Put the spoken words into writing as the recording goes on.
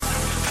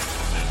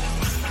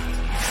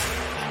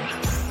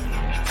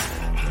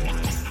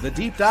The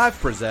Deep Dive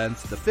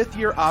presents the Fifth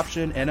Year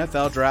Option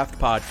NFL Draft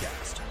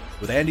Podcast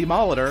with Andy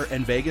Molitor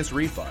and Vegas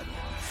Refund,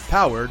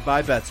 powered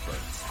by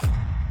BetSperts.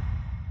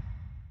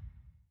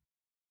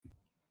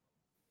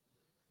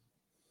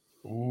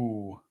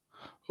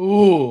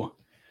 Ooh.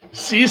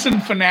 Season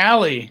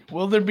finale.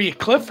 Will there be a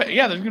cliffhanger?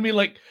 Yeah, there's going to be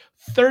like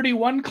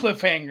 31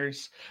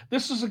 cliffhangers.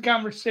 This was a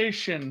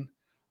conversation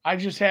I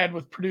just had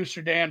with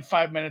producer Dan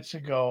 5 minutes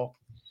ago.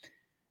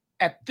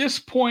 At this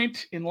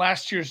point in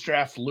last year's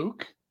draft,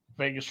 Luke,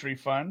 Vegas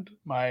Refund,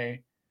 my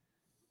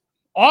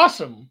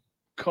awesome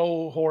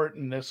cohort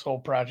in this whole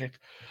project,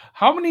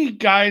 how many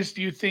guys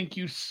do you think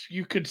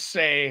you could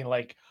say,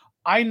 like,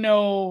 I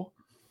know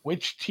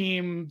which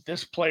team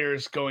this player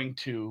is going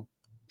to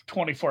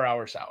 24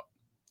 hours out?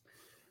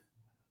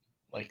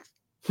 Like,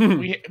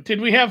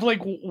 did we have like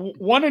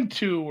 1 and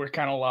 2 were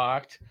kind of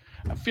locked?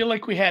 I feel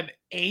like we had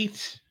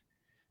 8,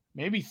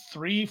 maybe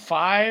 3,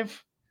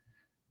 5.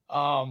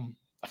 I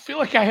feel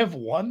like I have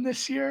 1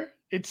 this year.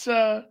 It's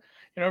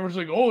everyone's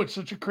like, oh, it's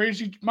such a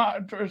crazy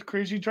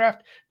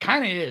draft.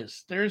 Kind of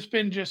is. There's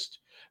been just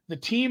the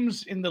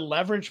teams in the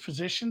leverage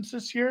positions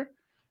this year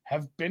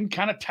have been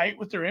kind of tight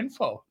with their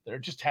info. There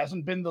just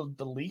hasn't been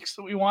the leaks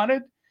that we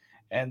wanted,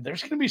 and there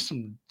could be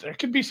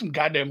some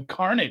goddamn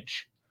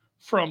carnage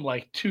from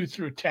like 2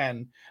 through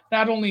 10,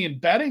 not only in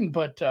betting,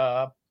 but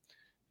a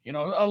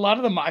lot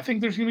of them. I think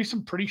there's going to be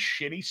some pretty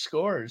shitty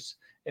scores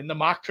in the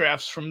mock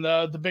drafts from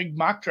the big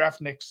mock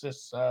draft nicks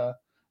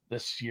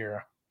this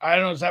year. I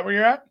don't know. Is that where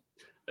you're at?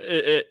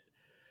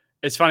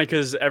 It's funny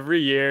because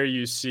every year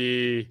you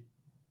see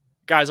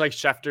guys like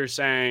Schefter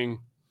saying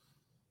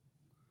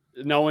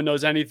no one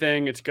knows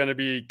anything. It's going to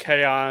be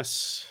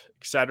chaos,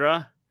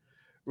 etc.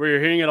 We're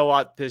hearing it a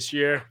lot this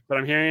year, but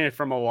I'm hearing it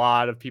from a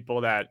lot of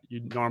people that you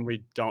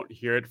normally don't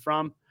hear it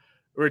from.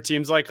 Where it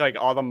seems like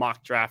all the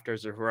mock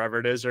drafters or whoever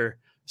it is are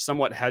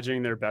somewhat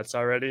hedging their bets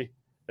already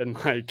and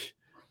like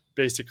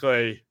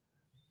basically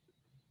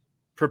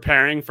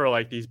preparing for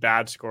like these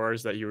bad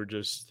scores that you were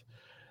just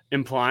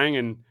implying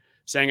and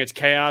saying it's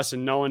chaos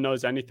and no one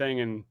knows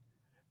anything. And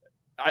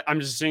I'm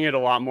just seeing it a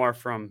lot more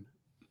from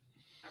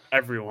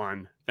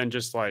everyone than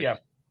just like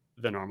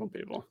the normal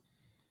people.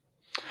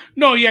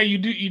 No, yeah, you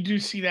do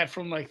see that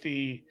from like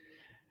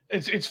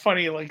it's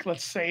funny, like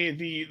let's say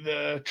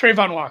the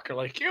Trayvon Walker,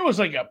 like it was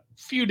like a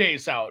few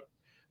days out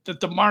that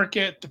the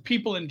market, the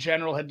people in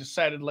general had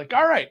decided like,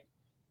 all right,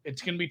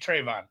 it's gonna be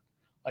Trayvon.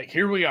 Like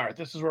here we are,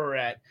 this is where we're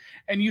at.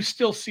 And you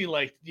still see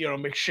like,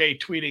 McShay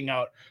tweeting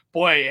out,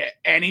 boy,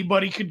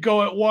 anybody could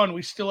go at 1.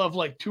 We still have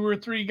like 2 or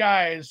 3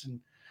 guys, and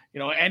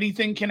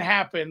anything can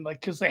happen,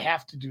 like because they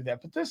have to do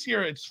that. But this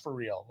year it's for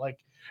real. Like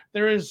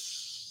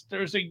there's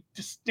a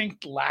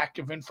distinct lack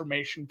of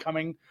information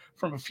coming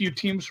from a few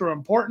teams who are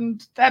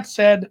important. That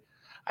said,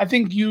 I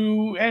think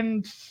you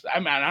and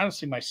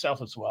honestly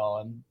myself as well,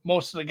 and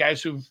most of the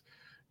guys who've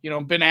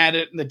been at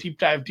it in the Deep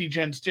Dive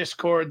DGens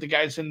Discord, the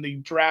guys in the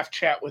draft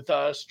chat with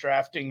us,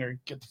 drafting or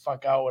get the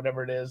fuck out,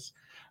 whatever it is,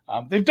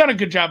 they've done a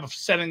good job of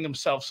setting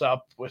themselves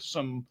up with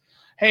some,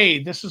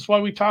 hey, this is why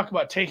we talk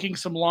about taking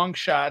some long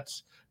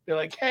shots. Be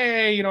like,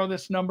 hey,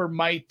 this number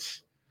might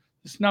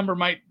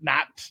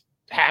not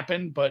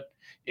happen, but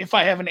if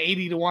I have an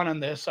 80-1 on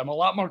this, I'm a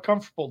lot more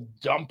comfortable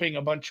dumping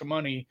a bunch of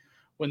money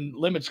when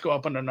limits go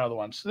up on another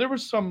one. So there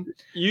was some.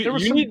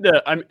 Need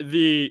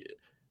the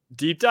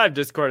Deep Dive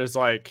Discord is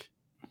like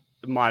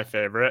my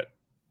favorite.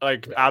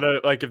 Like out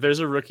of like if there's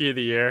a Rookie of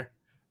the Year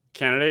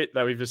candidate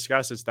that we've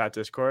discussed, it's that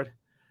Discord,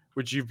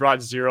 which you've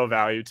brought zero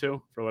value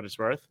to for what it's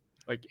worth.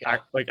 Like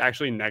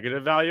actually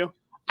negative value.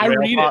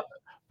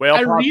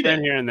 Whale pops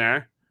in here and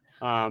there,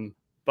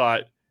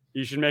 but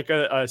you should make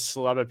a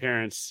celeb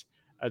appearance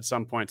at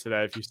some point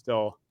today if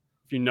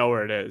you know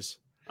where it is.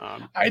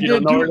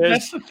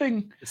 That's the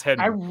thing.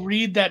 I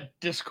read that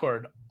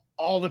Discord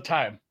all the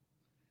time,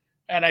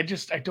 and I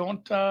just like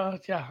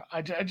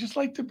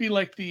to be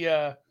like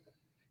the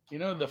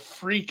the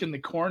freak in the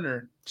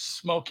corner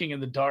smoking in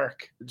the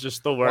dark,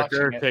 just the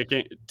worker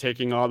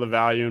taking all the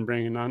value and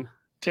bringing on,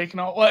 taking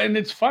all. Well, and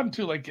it's fun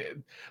too. Like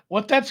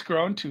what that's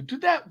grown to.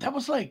 Dude, that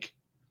was like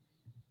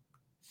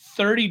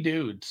 30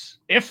 dudes,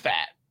 if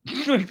that.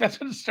 Like that's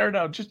what it started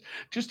out.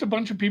 Just a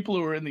bunch of people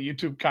who were in the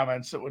YouTube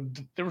comments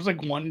there was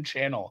like 1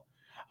 channel.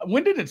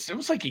 When did it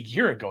was like a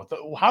year ago.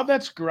 How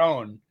that's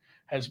grown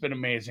has been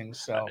amazing.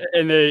 So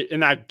and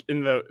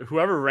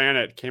whoever ran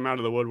it came out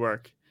of the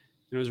woodwork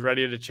and was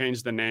ready to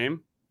change the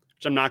name,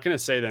 which I'm not going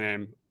to say the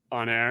name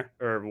on air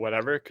or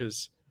whatever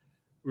because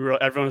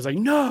everyone was like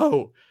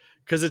no,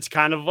 because it's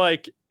kind of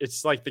like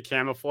it's like the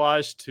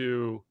camouflage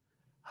to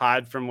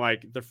hide from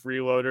like the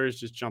freeloaders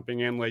just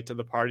jumping in late to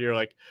the party, or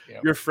like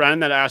your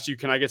friend that asked you,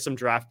 can I get some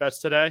draft bets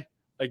today?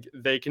 Like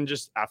they can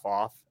just F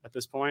off at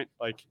this point.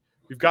 Like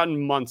we've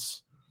gotten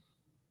months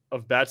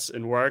of bets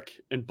and work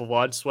and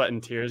blood, sweat,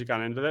 and tears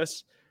gone into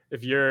this.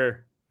 If you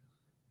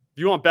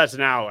want bets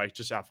now, like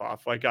just F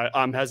off. Like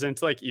I'm hesitant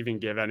to like even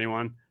give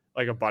anyone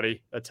like a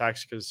buddy a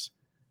text because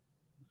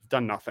you've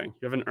done nothing.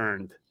 You haven't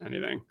earned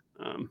anything.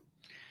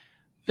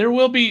 There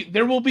will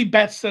be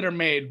bets that are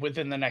made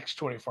within the next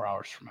 24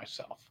 hours for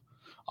myself.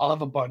 I'll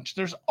have a bunch.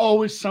 There's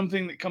always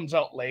something that comes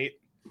out late.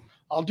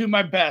 I'll do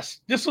my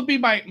best. This will be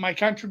my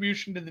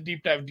contribution to the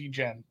Deep Dive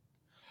DGen.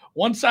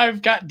 Once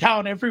I've got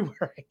down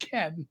everywhere I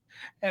can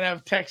and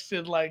I've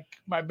texted like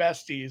my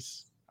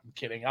besties, I'm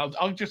kidding.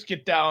 I'll just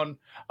get down.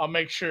 I'll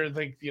make sure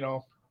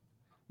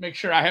make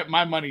sure I have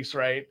my money's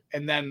right.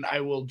 And then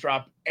I will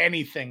drop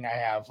anything I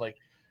have. Like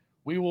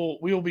we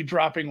will be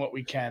dropping what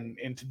we can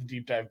into the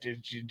Deep Dive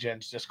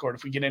DGen's Discord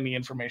if we get any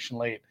information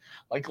late.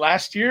 Like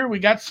last year, we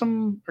got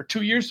some, or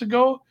 2 years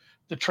ago,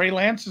 the Trey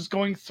Lance is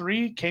going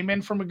 3, came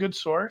in from a good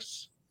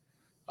source.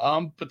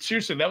 But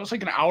seriously, that was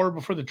like an hour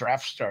before the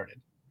draft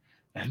started.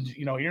 And,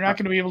 you're not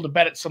going to be able to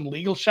bet at some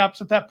legal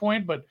shops at that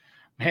point. But,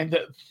 man,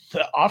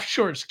 the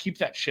offshores keep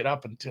that shit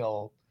up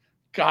until,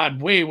 God,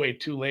 way, way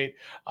too late.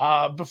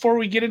 Before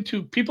we get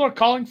into, people are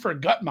calling for a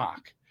gut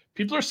mock.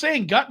 People are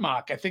saying gut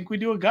mock. I think we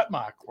do a gut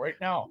mock right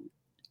now.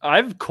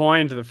 I've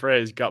coined the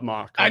phrase gut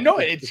mock. I know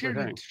it. It's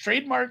here.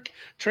 Trademark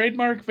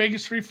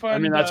Vegas Refund. I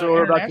mean, that's what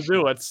we're about to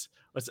do. Let's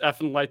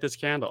effing light this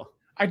candle.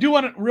 I do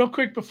want to, real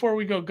quick before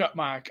we go gut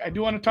mock, I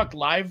do want to talk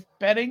live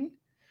betting.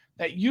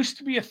 That used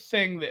to be a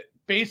thing that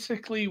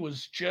basically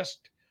was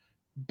just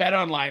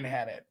BetOnline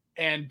had it.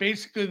 And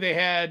basically they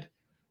had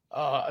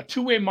a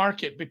two-way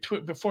market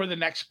before the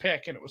next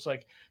pick. And it was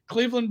like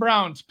Cleveland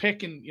Browns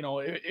pick. And,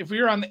 if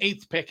we were on the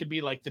 8th pick, it'd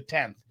be like the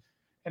 10th.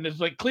 And it's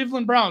like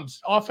Cleveland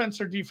Browns, offense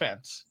or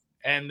defense.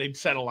 And they'd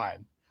set a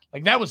line.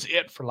 Like that was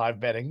it for live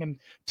betting. And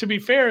to be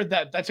fair,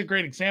 that's a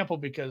great example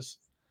because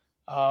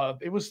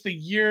it was the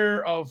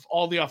year of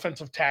all the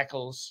offensive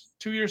tackles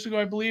 2 years ago,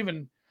 I believe.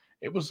 And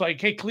it was like,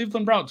 hey,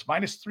 Cleveland Browns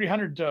minus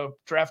 300 to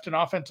draft an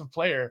offensive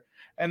player.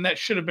 And that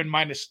should have been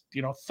minus,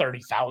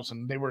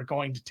 30,000. They were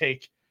going to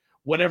take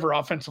whatever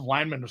offensive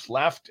lineman was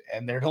left.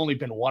 And there'd only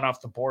been one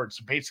off the board.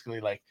 So basically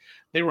like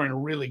they were in a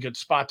really good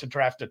spot to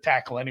draft a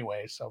tackle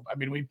anyway. So, I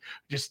mean,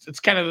 it's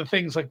kind of the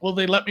things like, will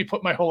they let me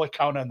put my whole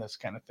account on this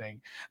kind of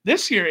thing?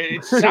 This year,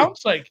 it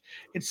sounds like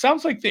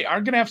they are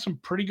going to have some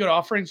pretty good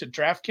offerings at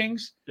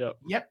DraftKings.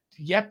 Yep.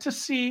 Yet to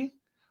see.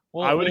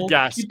 I would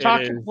guess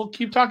We'll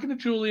keep talking to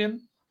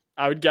Julian.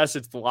 I would guess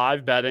it's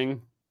live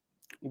betting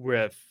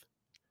with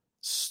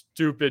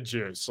stupid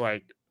juice,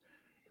 like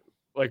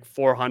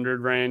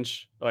 400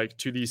 range, like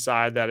to the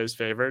side that is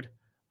favored.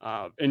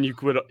 And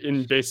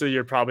basically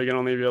you're probably going to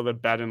only be able to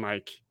bet in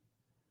like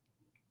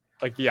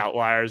the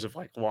outliers of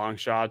like long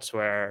shots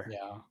where.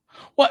 Yeah.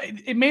 Well,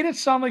 it made it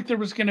sound like there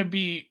was going to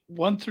be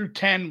 1 through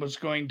 10 was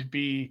going to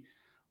be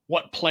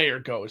what player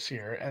goes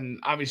here. And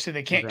obviously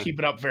they can't keep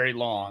it up very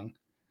long.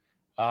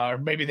 Or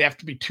maybe they have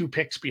to be 2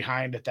 picks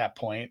behind at that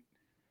point.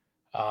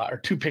 Or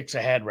 2 picks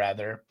ahead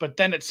rather. But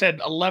then it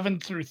said 11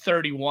 through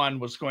 31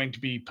 was going to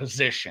be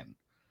position,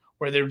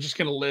 where they were just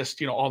going to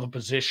list, all the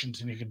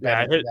positions and you could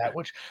bet into that,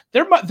 which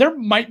there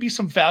might be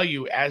some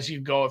value as you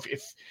go.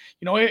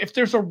 If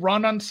there's a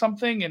run on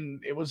something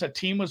and it was a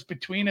team was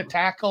between a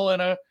tackle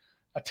and a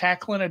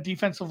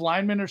defensive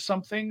lineman or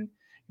something,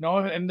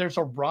 and there's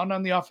a run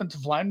on the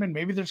offensive lineman,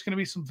 maybe there's going to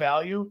be some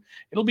value.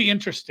 It'll be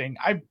interesting.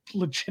 I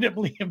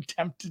legitimately am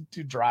tempted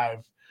to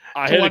drive.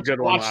 I hit a good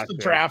one last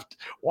year.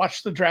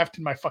 Watch the draft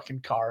in my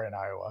fucking car in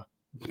Iowa.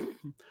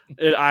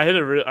 I hit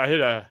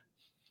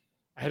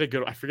a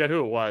good. I forget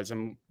who it was.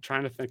 I'm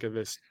trying to think of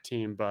this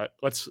team, but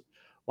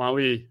why don't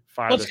we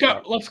fire this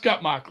up? Let's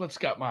gut mock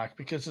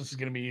because this is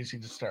going to be easy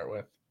to start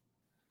with.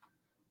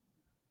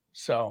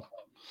 So,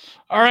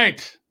 all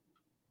right.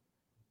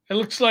 It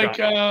looks like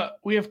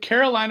we have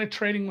Carolina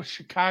trading with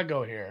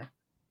Chicago here.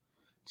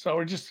 So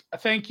we're just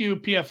thank you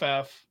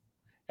PFF.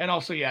 And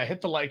also,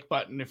 hit the like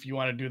button if you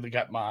want to do the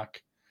gut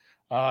mock.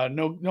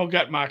 No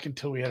gut mock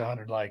until we hit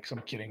 100 likes. I'm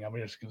kidding. I'm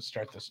just going to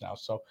start this now.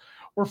 So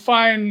we're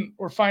fine.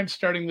 We're fine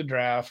starting the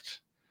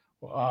draft.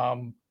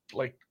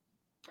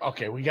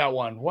 Okay, we got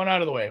one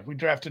out of the way. We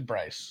drafted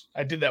Bryce.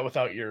 I did that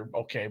without your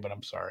okay, but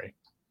I'm sorry.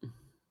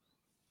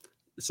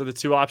 So the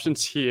 2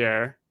 options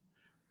here,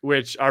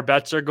 which our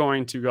bets are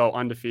going to go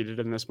undefeated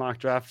in this mock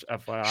draft.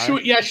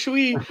 FYI.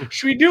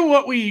 Should we do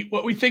what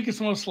we think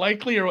is most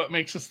likely or what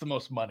makes us the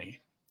most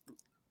money?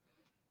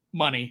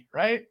 Money,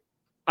 right?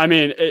 I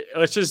mean,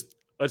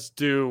 let's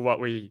do what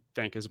we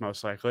think is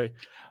most likely.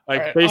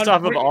 Like let's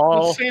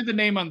say the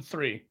name on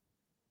 3.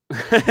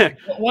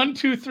 1,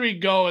 2, 3,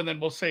 go, and then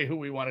we'll say who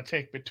we want to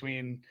take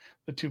between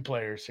the 2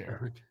 players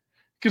here.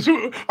 Because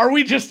are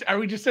we just at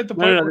the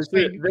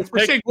point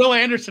we're saying Will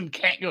Anderson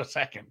can't go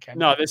second?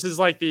 No, this is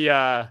like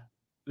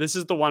this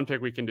is the one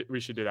pick we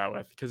should do that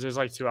with because there's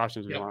like 2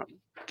 options we want.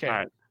 Okay. All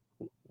right.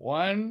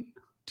 1,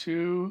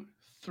 2,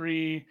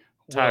 3.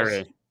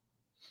 Tyree.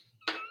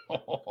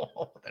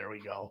 Oh, there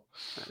we go.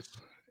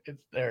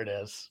 There it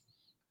is.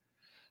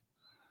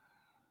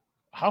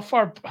 How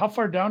far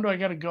down do I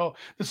got to go?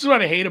 This is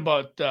what I hate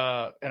about,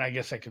 and I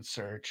guess I could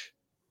search.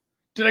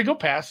 Did I go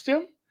past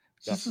him?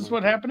 This is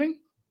what happening?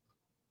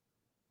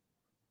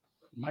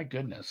 My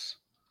goodness.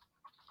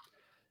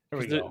 There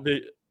we go.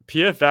 The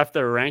PFF,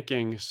 their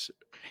rankings.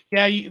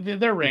 Yeah,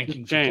 their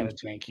rankings are kind of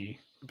janky.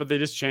 But they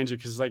just changed it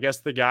because I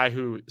guess the guy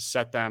who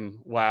set them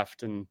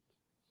left and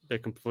they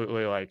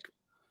completely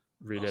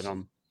redid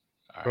them.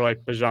 Or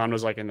like Bijan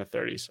was like in the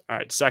 30s. All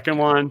right, second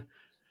one.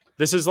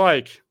 This is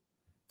like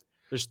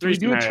there's Do three. we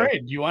do a scenarios.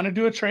 trade? Do you want to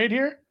do a trade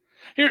here?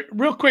 Here,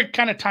 real quick,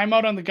 kind of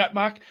timeout on the gut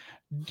mock.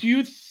 Do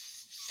you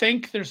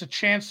think there's a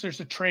chance there's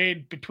a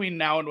trade between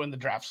now and when the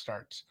draft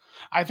starts?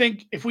 I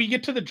think if we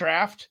get to the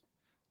draft,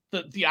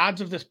 the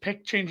odds of this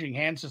pick changing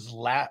hands is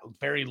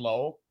very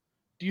low.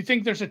 Do you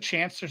think there's a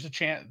chance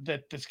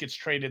that this gets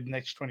traded in the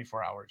next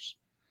 24 hours?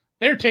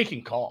 They're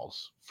taking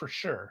calls for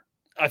sure.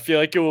 I feel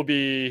like it will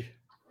be.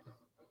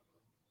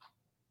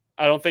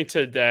 I don't think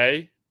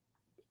today,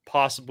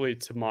 possibly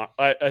tomorrow.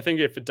 I think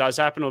if it does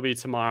happen, it'll be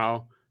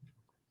tomorrow.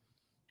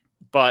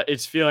 But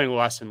it's feeling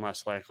less and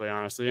less likely,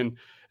 honestly. And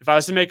if I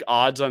was to make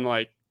odds on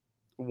like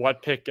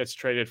what pick gets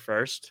traded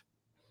first,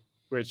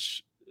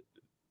 which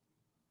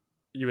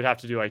you would have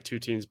to do like 2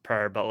 teams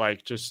per, but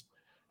like just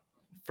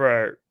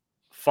for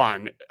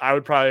fun, I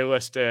would probably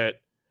list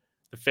it.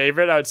 The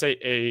favorite, I would say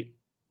 8,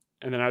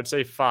 and then I would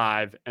say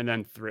 5, and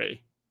then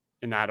 3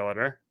 in that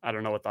order. I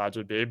don't know what the odds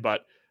would be,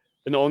 but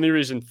and the only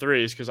reason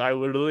 3 is because I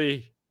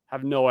literally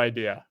have no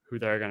idea who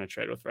they're going to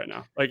trade with right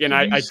now. Like, and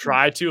I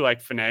try to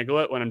like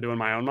finagle it when I'm doing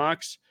my own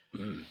mocks,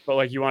 but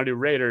like you want to do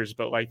Raiders,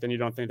 but like then you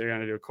don't think they're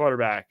going to do a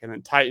quarterback, and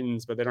then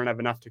Titans, but they don't have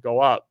enough to go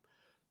up.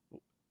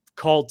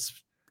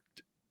 Colts,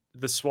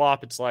 the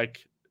swap, it's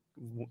like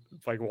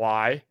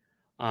why?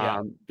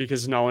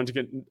 Because no one's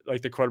getting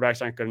like the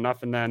quarterbacks aren't good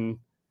enough, and then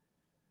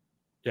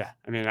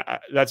I mean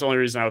that's the only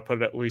reason I would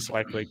put it at least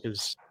likely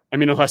because I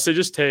mean unless they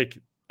just take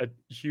a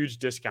huge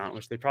discount,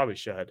 which they probably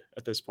should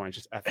at this point.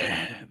 Just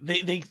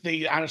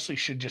they honestly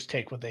should just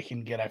take what they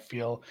can get. I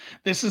feel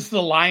this is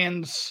the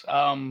Lions.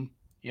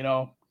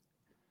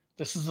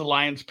 This is the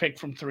Lions pick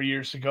from 3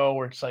 years ago,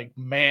 where it's like,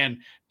 man,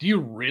 do you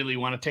really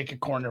want to take a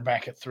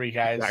cornerback at 3,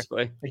 guys?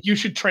 Exactly. Like you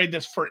should trade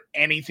this for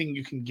anything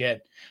you can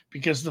get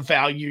because the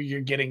value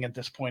you're getting at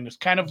this point is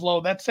kind of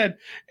low. That said,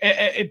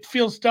 it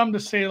feels dumb to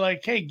say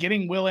like, hey,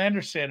 getting Will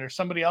Anderson or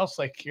somebody else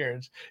like here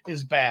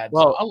is bad.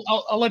 Well,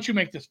 so I'll let you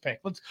make this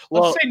pick. Let's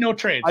say no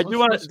trades. I do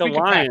want the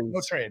Lions.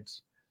 No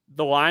trades.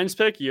 The Lions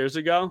pick years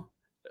ago,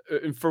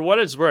 for what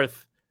it's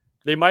worth,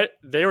 they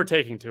were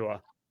taking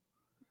Tua.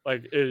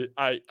 Like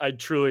I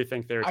truly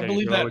think they were. I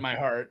believe that in my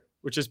heart,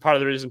 which is part of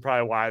the reason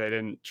probably why they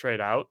didn't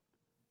trade out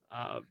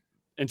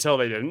until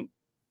they didn't.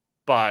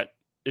 But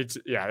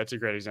that's a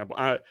great example.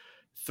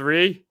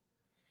 3.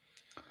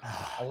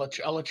 I'll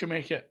let you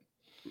make it.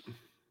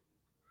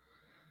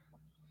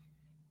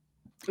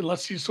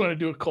 Unless you just want to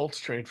do a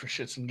Colts trade for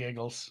shits and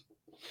giggles.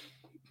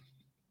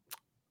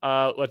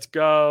 Let's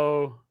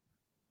go.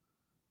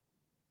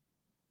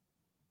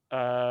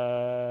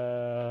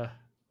 Let's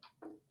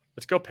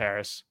go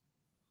Paris.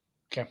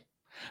 Okay.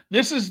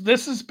 This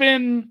has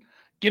been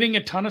getting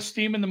a ton of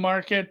steam in the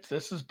market.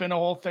 This has been a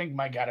whole thing.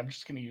 My God, I'm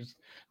just going to use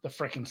the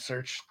freaking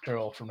search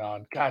tool from now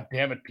on. God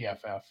damn it,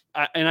 PFF.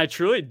 And I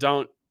truly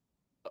don't,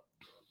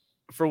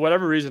 for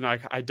whatever reason,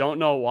 I don't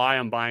know why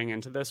I'm buying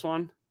into this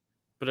one,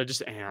 but I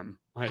just am.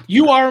 Like,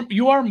 you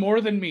are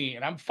more than me,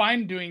 and I'm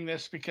fine doing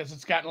this because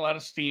it's gotten a lot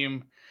of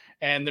steam.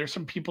 And there's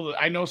some people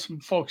that I know, some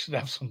folks that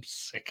have some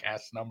sick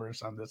ass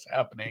numbers on this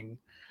happening.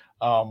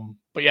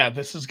 But yeah,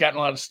 this has gotten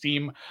a lot of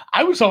steam.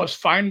 I was always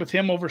fine with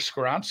him over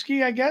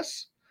Skoronski, I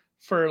guess,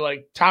 for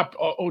like top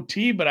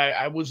OT, but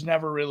I was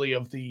never really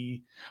of the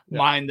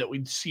mind that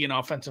we'd see an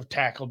offensive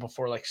tackle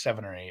before like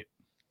 7 or 8.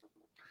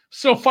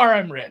 So far,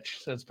 I'm rich,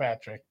 says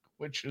Patrick,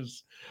 which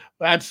is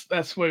that's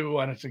the way we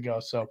want it to go.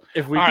 So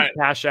if we could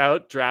cash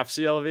out draft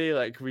CLV,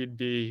 like we'd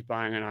be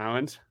buying an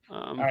island.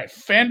 All right,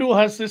 FanDuel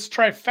has this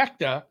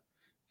trifecta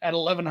at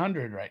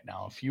 1,100 right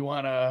now. If you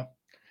want to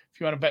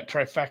bet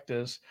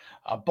trifectas,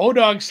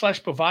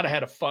 Bodog/Bovada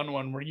had a fun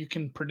one where you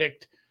can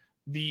predict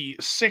the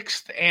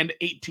 6th and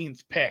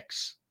 18th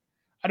picks.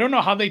 I don't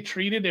know how they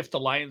treat it if the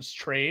Lions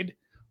trade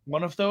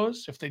one of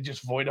those, if they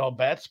just void all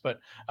bets, but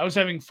I was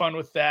having fun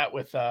with that.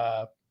 With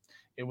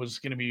it was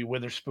going to be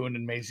Witherspoon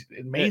and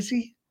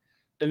Maisie.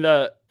 In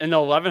the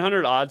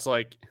 1,100 odds,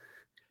 like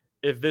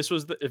if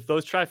those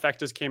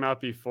trifectas came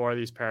out before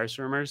these Paris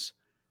rumors,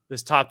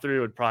 this top 3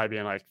 would probably be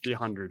in like the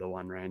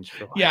 100-1 range.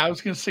 Yeah, I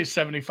was going to say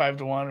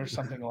 75-1 or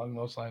something along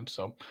those lines.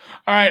 So, all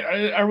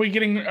right, are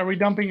we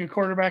dumping a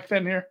quarterback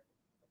then here?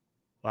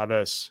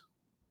 Levis.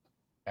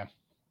 Yeah.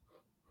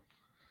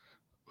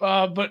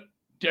 But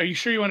are you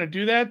sure you want to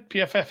do that?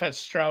 PFF has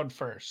Stroud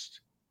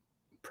first.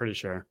 Pretty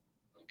sure.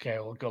 Okay,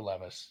 we'll go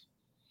Levis.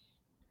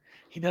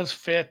 He does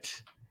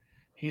fit.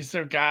 He's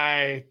their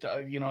guy.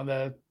 Let's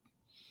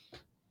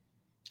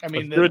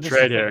do a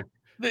trade here.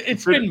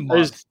 It's been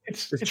months.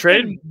 It's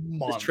trade. Been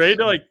months. Is trade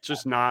to like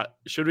just not?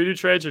 Should we do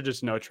trades or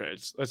just no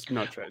trades? Let's do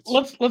no trades.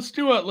 Let's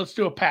do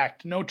a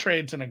pact. No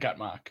trades and a gut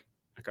mock.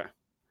 Okay.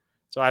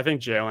 So I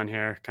think Jalen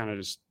here kind of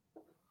just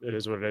it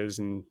is what it is,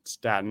 and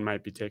Staten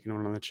might be taking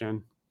one on the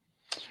chin.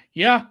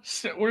 Yeah,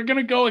 so we're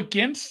gonna go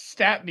against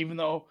Staten, even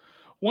though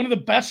one of the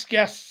best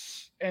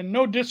guests, and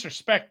no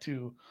disrespect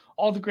to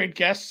all the great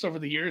guests over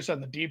the years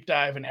on the deep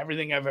dive and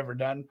everything I've ever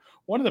done.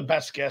 One of the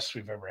best guests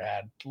we've ever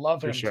had.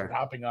 Love him for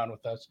hopping on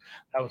with us.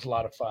 That was a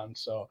lot of fun.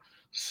 So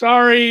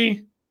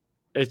sorry.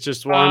 It's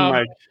just one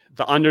like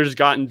the under's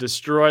gotten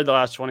destroyed the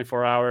last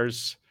 24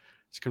 hours.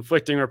 It's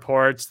conflicting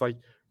reports. Like,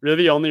 really,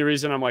 the only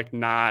reason I'm like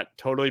not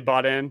totally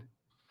bought in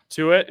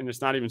to it, and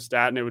it's not even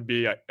stat, and it would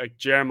be like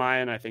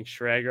Jeremiah and I think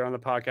Schrager on the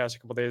podcast a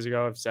couple days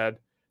ago have said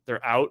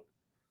they're out,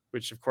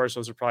 which of course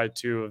those are probably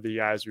two of the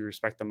guys we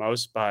respect the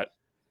most. But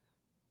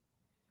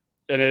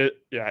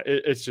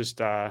it's just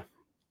kind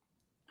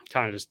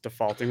of just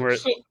defaulting where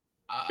so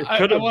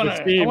I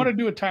want to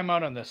do a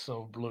timeout on this.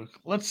 So Luke,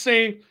 let's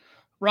say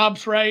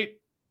Rob's right,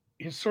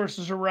 his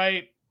sources are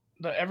right,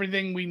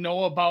 everything we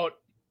know about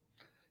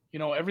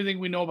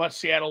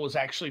Seattle was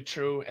actually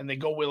true, and they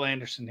go Will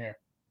Anderson here.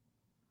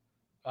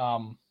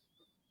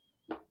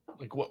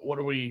 Like what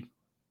are we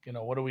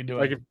doing?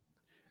 Like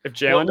if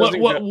Jalen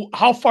doesn't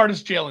how far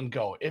does Jalen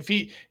go? If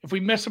we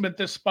miss him at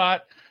this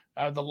spot,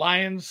 the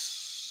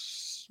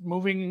Lions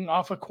moving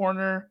off a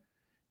corner,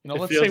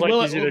 let's say like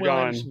Will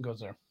Anderson goes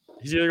there.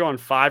 He's either going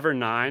 5 or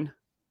 9,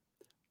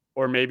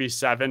 or maybe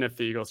 7 if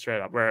the Eagles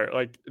trade up. Where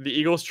like the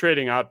Eagles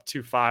trading up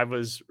to 5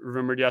 was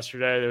rumored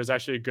yesterday. There was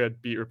actually a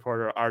good beat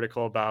reporter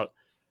article about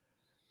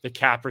the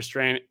cap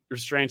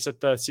restraints that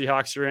the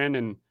Seahawks are in,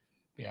 and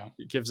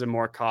it gives them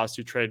more cause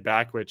to trade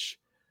back, which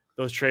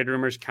those trade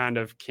rumors kind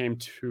of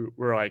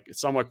were like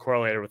somewhat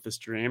correlated with the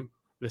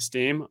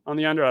steam on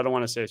the under. I don't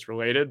want to say it's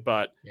related,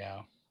 but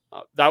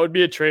that would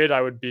be a trade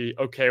I would be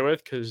okay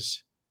with,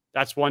 because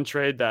that's one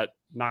trade that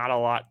not a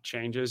lot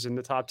changes in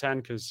the top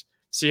 10, because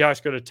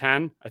Seahawks go to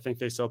 10. I think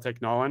they still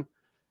take Nolan.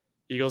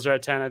 Eagles are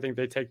at 10. I think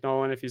they take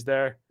Nolan if he's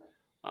there.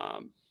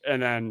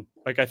 And then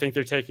I think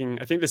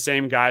the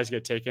same guys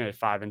get taken at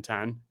 5 and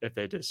 10 if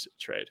they just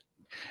trade.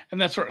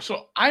 And that's right.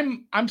 So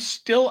I'm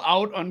still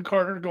out on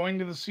Carter going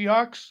to the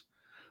Seahawks,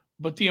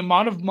 but the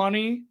amount of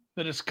money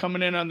that is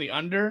coming in on the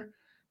under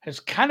has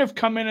kind of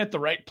come in at the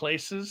right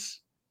places.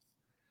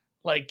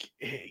 Like,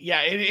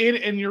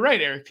 and you're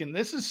right, Eric. And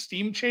this is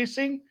steam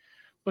chasing,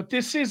 but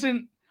this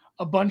isn't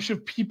a bunch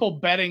of people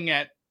betting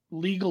at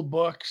legal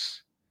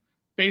books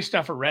based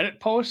off a Reddit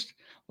post.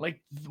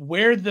 Like,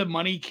 where the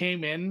money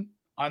came in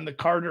on the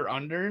Carter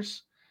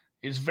unders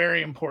is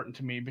very important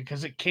to me,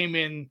 because it came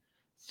in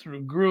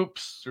through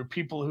groups, through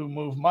people who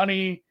move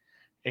money.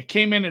 It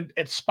came in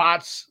at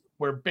spots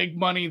where big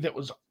money that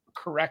was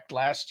correct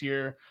last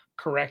year,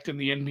 correct in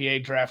the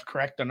NBA draft,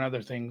 correct on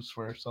other things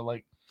were. So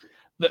like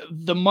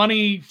the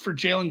money for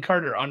Jalen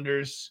Carter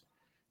unders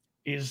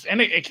is, and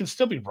it can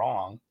still be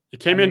wrong. It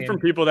came in from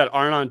people that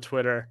aren't on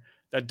Twitter,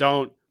 that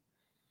don't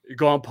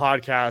go on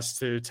podcasts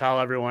to tell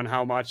everyone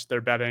how much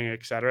they're betting,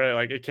 et cetera.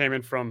 Like, it came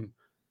in from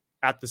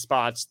at the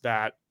spots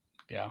that,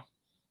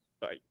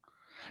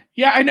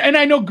 and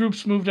I know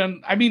groups moved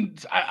on. I mean,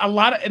 a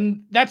lot of,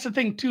 and that's the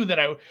thing too, that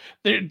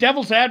the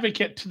devil's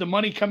advocate to the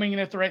money coming in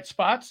at the right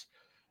spots.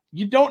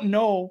 You don't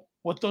know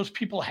what those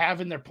people have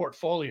in their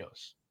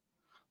portfolios.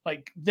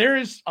 Like, there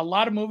is a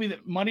lot of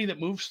money that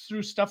moves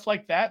through stuff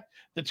like that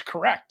that's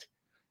correct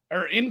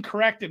or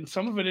incorrect, and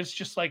some of it is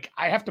just like,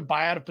 I have to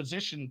buy out of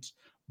positions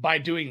by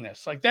doing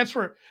this. Like, that's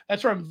where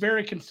I'm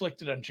very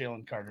conflicted on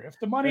Jalen Carter. If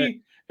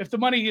the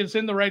money is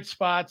in the right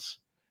spots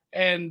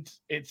and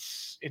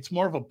it's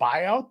more of a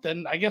buyout,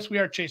 then I guess we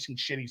are chasing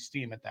shitty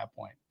steam at that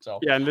point. So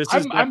and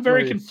I'm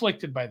very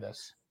conflicted by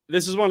this.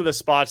 This is one of the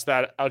spots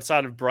that,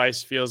 outside of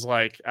Bryce, feels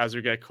like as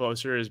we get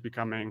closer is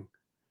becoming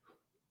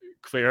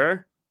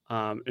clearer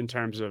in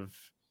terms of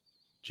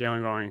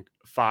Jalen going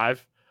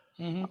 5.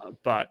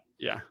 But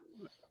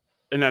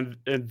and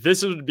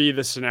this would be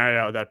the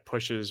scenario that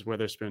pushes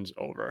Witherspoon's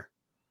over.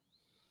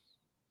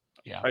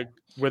 Like,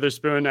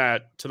 Witherspoon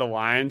to the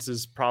Lions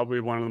is probably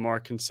one of the more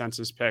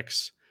consensus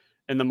picks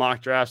in the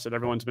mock drafts that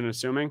everyone's been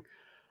assuming.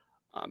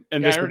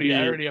 And I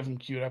already have them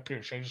queued up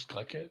here. Should I just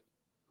click it?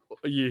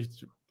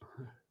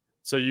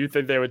 So you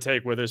think they would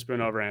take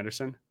Witherspoon over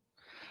Anderson?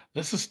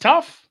 This is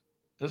tough.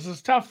 This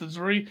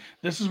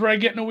is where I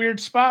get in a weird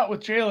spot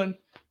with Jalen.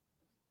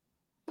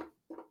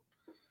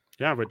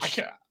 Yeah, which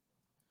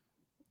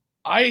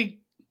I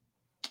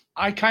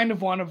kind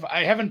of want to.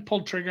 I haven't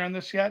pulled trigger on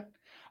this yet.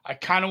 I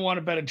kind of want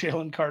to bet a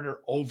Jalen Carter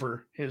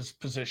over his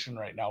position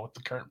right now with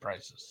the current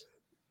prices.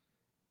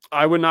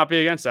 I would not be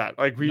against that.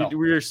 Like, we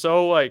are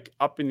so like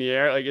up in the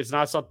air. Like, it's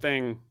not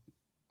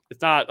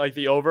like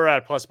the over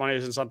at plus money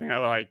isn't something I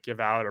would like give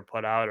out or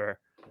put out or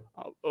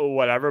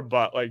whatever.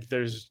 But like,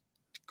 there's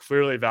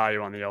clearly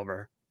value on the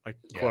over, like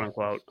quote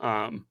unquote,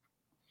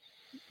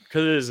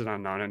 because it is an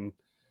unknown, and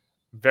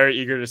very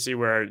eager to see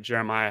where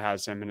Jeremiah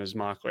has him in his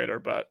mock later.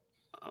 But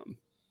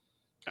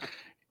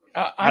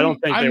I don't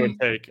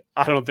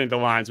think the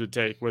Lions would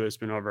take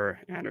Witherspoon over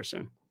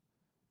Anderson.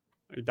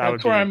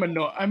 That's where I'm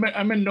annoyed.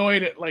 I'm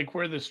annoyed at like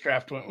where this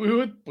draft went.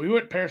 We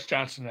went Paris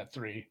Johnson at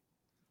 3,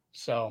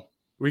 so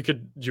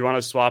do you want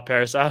to swap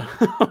Paris out?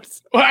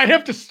 Well, I'd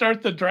have to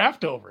start the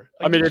draft over.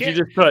 Like, I mean, if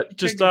you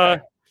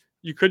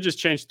you could just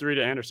change 3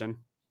 to Anderson,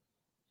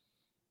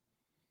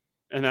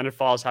 and then it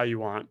falls how you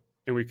want,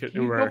 and we could.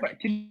 Can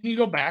you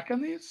go back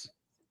on these?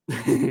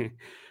 Like,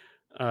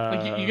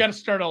 you got to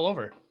start all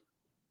over.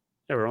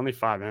 Yeah, we're only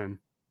 5 in.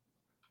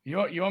 You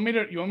want me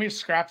to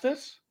scrap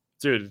this?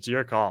 Dude, it's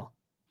your call.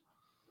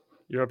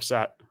 You're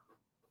upset.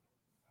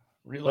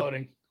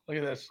 Reloading. Look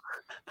at this.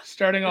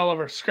 Starting all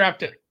over.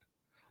 Scrapped it.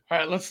 All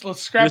right, let's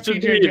scrap This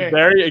would be TJJ.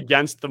 very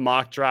against the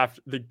mock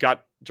draft, the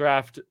gut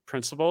draft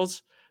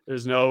principles.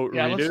 There's no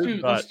Yeah,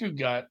 redo. let's do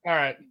gut. All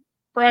right,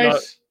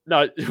 Bryce.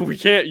 No, we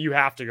can't. You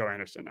have to go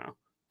Anderson now.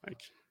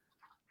 Like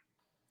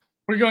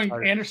we're going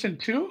Anderson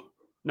 2?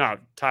 No,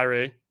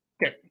 Tyree.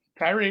 Okay,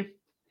 Tyree.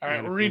 All right,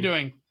 Anderson. we're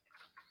redoing.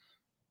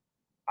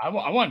 I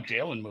want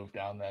Jalen moved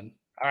down then.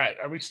 All right,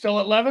 are we still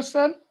at Levis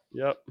then?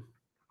 Yep.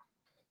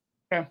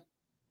 Okay.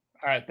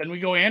 All right, then we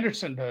go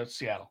Anderson to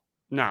Seattle.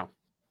 No,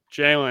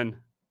 Jalen,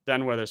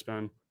 then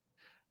Witherspoon.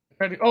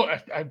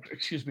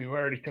 Excuse me. We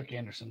already took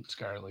Anderson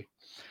Scarlett.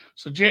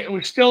 So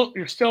you still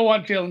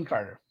want Jalen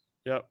Carter.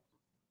 Yep.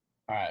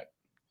 All right.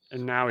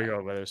 And now we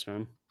go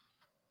Witherspoon.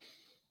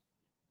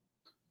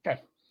 Okay.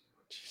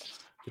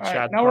 All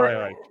right, now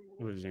we're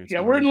losing.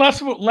 Yeah, we're in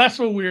less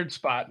of a weird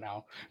spot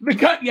now. The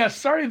gut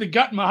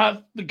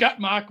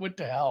mock went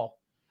to hell.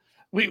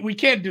 We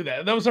can't do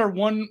that. That was our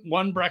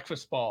one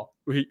breakfast ball.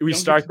 We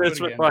start this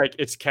with like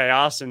it's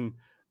chaos and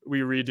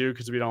we redo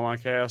because we don't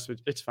want chaos.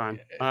 It's fine.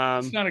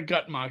 It's not a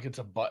gut mock, it's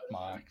a butt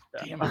mock.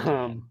 Damn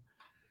it.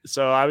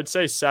 So I would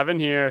say 7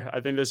 here. I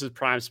think this is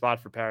prime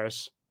spot for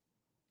Paris.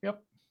 Yep.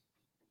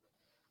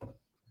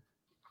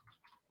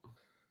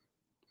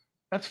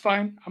 That's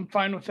fine. I'm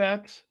fine with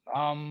that.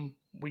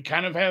 We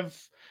kind of have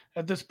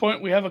at this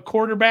point we have a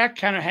quarterback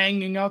kind of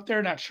hanging out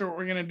there, not sure what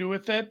we're gonna do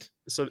with it.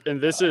 So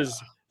and this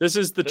is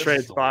the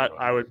trade spot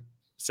I would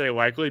say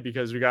likely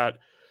because we got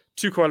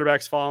 2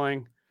 quarterbacks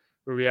falling,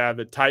 where we have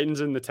the Titans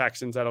and the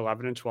Texans at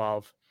 11 and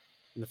 12,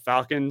 and the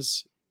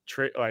Falcons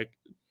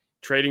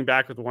trading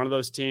back with one of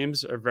those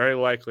teams are very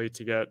likely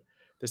to get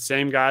the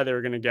same guy they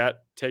were going to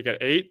take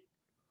at 8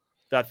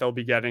 that they'll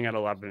be getting at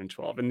 11 and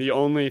 12. And the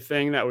only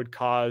thing that would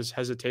cause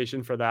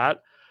hesitation for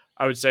that,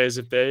 I would say, is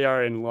if they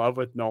are in love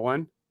with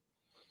Nolan,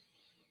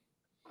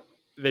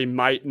 they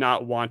might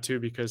not want to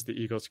because the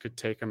Eagles could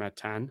take him at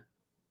 10.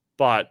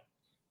 But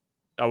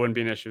that wouldn't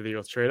be an issue if the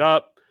Eagles trade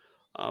up,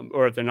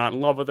 or if they're not in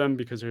love with him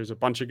because there's a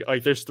bunch of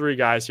there's 3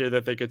 guys here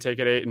that they could take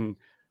at 8, and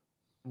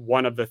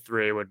one of the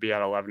 3 would be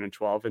at 11 and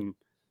 12. And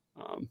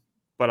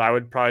but I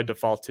would probably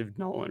default to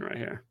Nolan right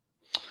here.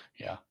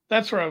 Yeah,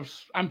 that's where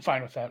I'm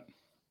fine with that.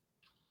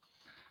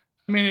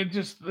 I mean, it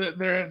just they've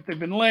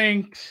been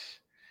linked.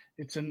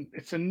 It's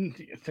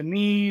a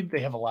need. They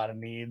have a lot of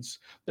needs.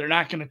 They're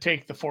not going to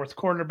take the 4th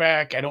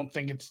quarterback. I don't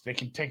think they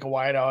can take a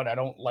wideout. I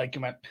don't like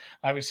him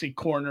obviously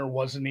corner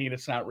was a need.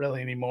 It's not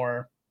really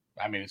anymore.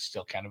 I mean, it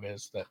still kind of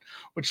is that,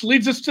 which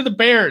leads us to the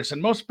Bears.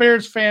 And most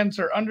Bears fans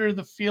are under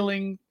the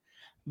feeling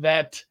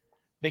that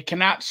they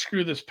cannot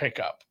screw this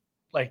pickup,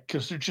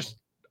 because they're just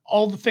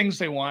all the things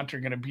they want are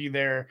going to be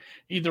there.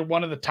 Either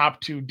one of the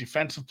top 2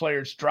 defensive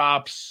players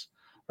drops,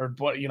 or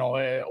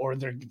or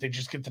they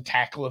just get the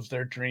tackle of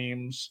their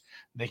dreams.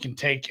 They can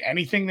take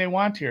anything they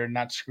want here and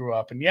not screw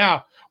up. And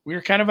yeah,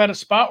 we're kind of at a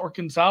spot where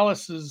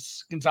Gonzalez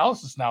is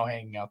now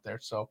hanging out there.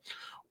 So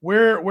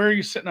where are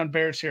you sitting on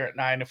Bears here at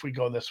 9 if we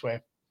go this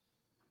way?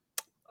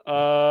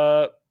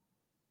 And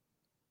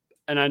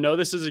I know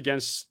this is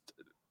against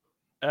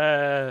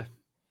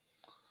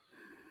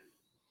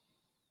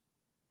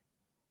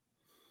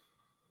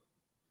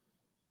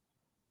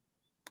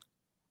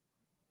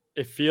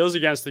it feels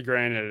against the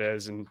grain, it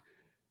is, and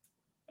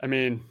I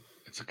mean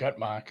it's a gut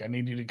mock. I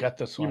need you to gut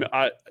this one.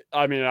 I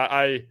mean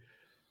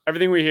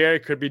everything we hear,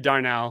 it could be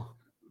Darnell,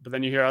 but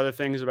then you hear other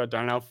things about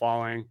Darnell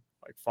falling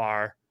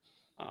far,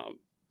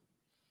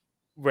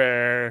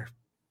 where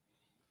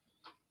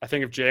I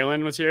think if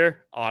Jalen was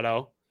here,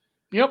 Otto.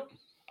 Yep.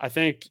 I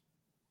think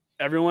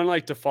everyone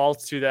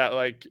defaults to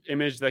that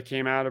image that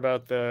came out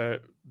about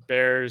the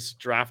Bears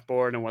draft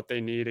board and what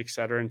they need, et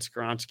cetera, and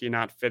Skoronski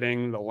not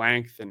fitting the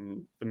length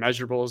and the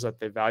measurables that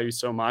they value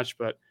so much,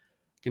 but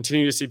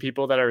continue to see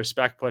people that I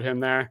respect put him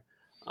there.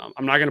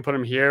 I'm not going to put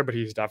him here, but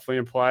he's definitely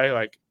in play.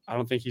 I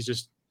don't think he's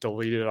just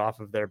deleted off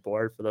of their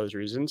board for those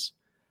reasons.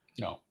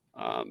 No.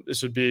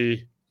 This would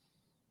be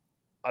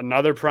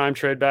another prime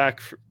trade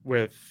back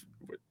with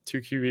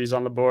 2 QBs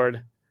on the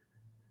board.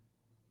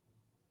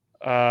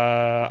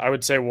 I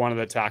would say one of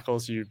the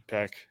tackles you'd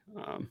pick.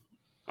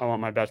 I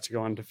want my bet to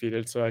go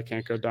undefeated, so I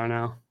can't go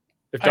Darnell.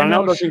 If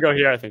Darnell doesn't go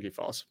here, I think he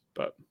falls.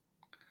 But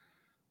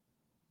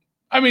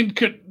I mean,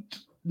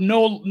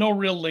 no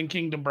real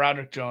linking to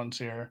Broderick Jones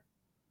here.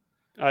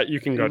 You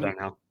can go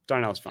Darnell.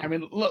 Darnell's fine. I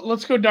mean,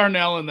 let's go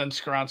Darnell and then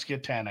Skoronski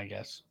at 10, I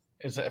guess.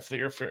 Is that if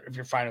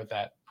you're fine with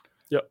that?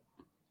 Yep.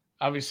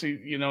 Obviously,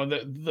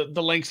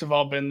 the links have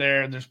all been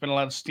there. There's been a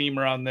lot of steam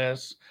around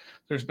this.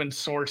 There's been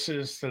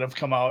sources that have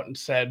come out and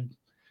said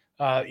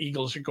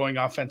Eagles are going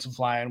offensive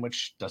line,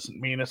 which doesn't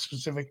mean a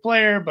specific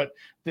player, but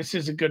this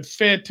is a good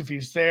fit. If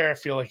he's there, I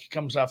feel like he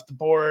comes off the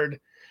board.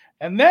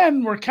 And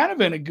then we're kind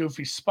of in a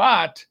goofy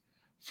spot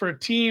for a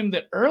team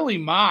that early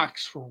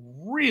mocks were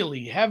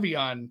really heavy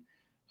on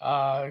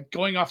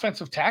going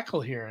offensive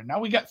tackle here. And now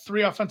we got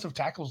 3 offensive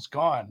tackles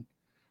gone.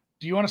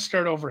 Do you want to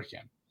start over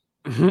again?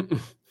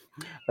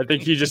 I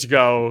think you just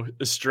go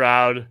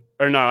Stroud.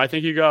 Or no, I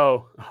think you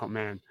go, oh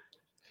man.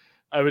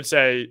 I would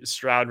say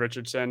Stroud,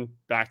 Richardson,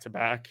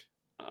 back-to-back.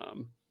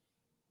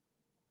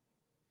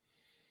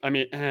 I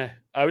mean,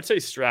 I would say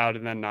Stroud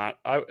and then not.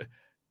 I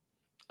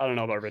don't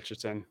know about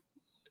Richardson.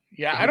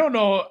 Yeah, I don't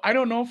know. I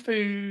don't know if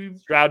they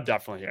Stroud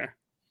definitely here.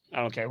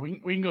 Okay, we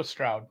can go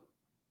Stroud.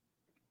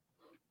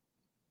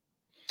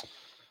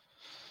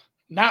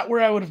 Not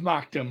where I would have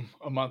mocked him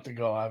a month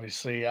ago,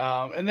 obviously.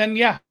 And then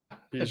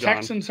the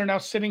Texans are now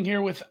sitting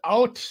here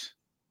without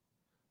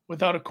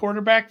a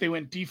quarterback. They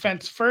went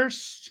defense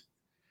first.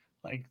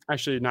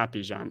 Actually, not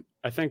Bijan.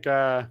 I think.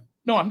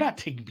 No, I'm not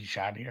taking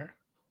Bijan here.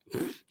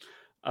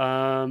 You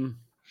want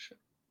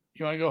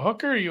to go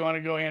Hooker or you want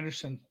to go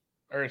Anderson?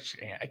 Or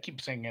I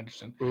keep saying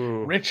Anderson.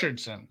 Ooh.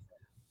 Richardson.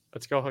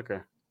 Let's go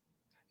Hooker.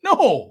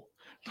 No,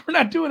 we're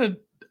not doing a.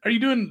 Are you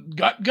doing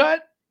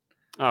gut?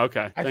 Oh,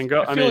 okay. Then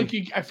go.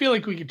 I feel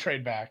like we could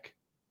trade back.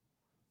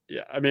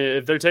 Yeah, I mean,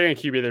 if they're taking a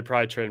QB, they're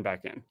probably trading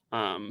back in.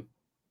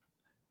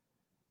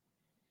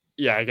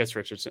 Yeah, I guess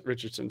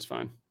Richardson's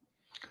fine.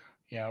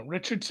 Yeah,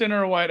 Richardson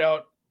or a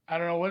wideout. I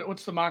don't know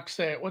what's the mock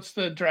say. What's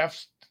the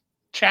draft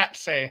chat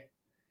say?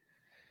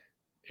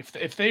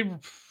 If they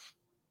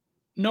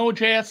no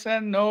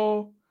JSN,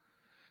 no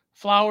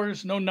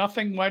Flowers, no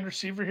nothing wide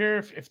receiver here.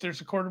 If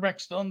there's a quarterback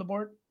still on the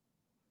board,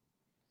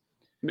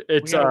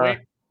 it's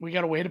we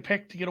got to wait a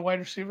pick to get a wide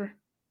receiver.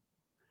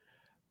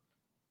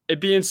 It'd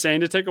be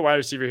insane to take a wide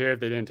receiver here if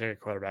they didn't take a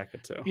quarterback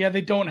at 2. Yeah,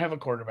 they don't have a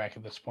quarterback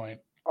at this point.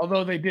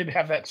 Although they did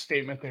have that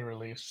statement they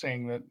released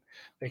saying that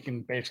they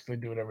can basically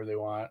do whatever they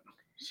want.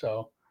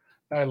 So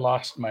I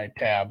lost my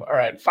tab. All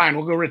right, fine.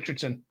 We'll go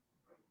Richardson.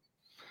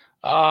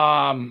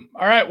 All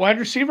right, wide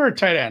receiver or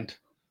tight end?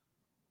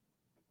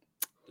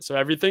 So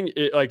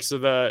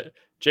the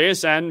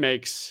JSN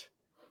makes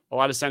a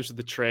lot of sense with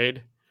the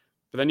trade,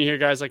 but then you hear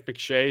guys like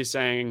McShay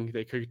saying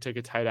they could take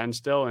a tight end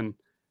still. And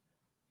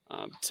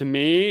to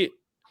me,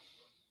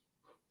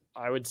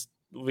 I would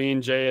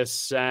lean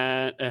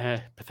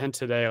JSN, but then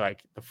today,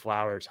 like the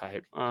Flowers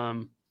hype.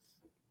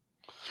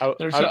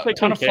 There's a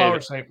ton of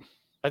Flowers hype.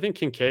 I think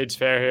Kincaid's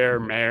fair here,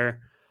 Mayer.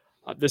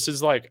 This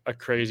is like a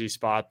crazy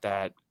spot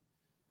that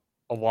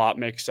a lot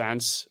makes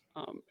sense.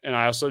 And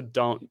I also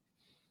don't.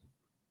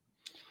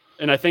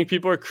 And I think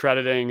people are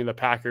crediting the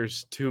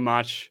Packers too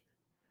much.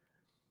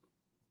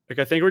 Like,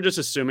 I think we're just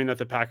assuming that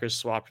the Packers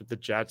swapped with the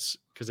Jets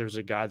because there was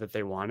a guy that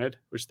they wanted,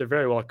 which there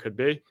very well could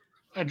be.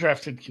 I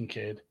drafted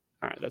Kincaid.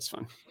 All right, that's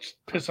fine.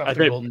 Piss off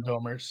the Golden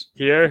Domers.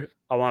 Here,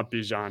 I want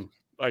Bijan.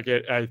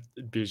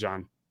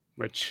 Bijan,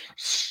 which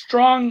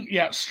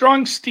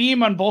strong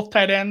steam on both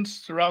tight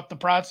ends throughout the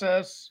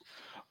process.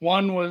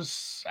 One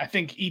was, I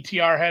think,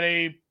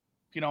 ETR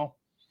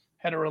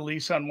had a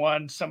release on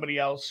one. Somebody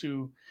else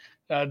who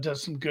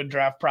does some good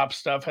draft prop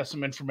stuff, has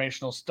some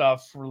informational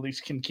stuff,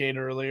 released Kincaid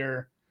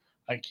earlier.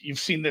 Like, you've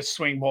seen this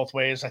swing both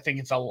ways. I think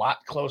it's a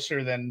lot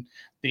closer than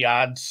the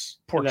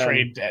odds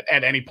portrayed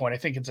at any point. I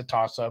think it's a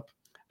toss-up.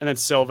 And then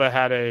Silva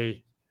had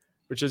I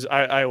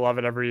love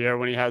it every year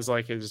when he has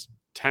like his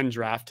 10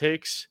 draft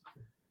takes,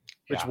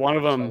 which one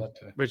of them,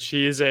 which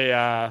he was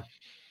the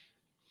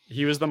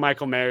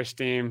Michael Mayer's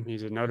team.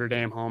 He's a Notre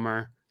Dame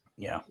homer.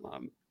 Yeah.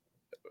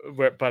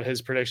 But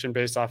his prediction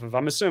based off of,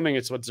 I'm assuming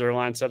it's what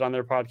Zerline said on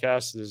their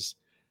podcast, is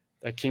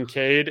that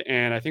Kincaid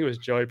and I think it was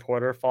Joey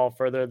Porter fall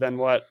further than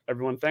what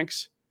everyone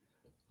thinks,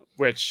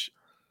 which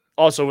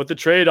also with the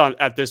trade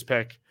at this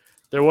pick,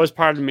 there was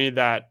part of me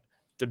that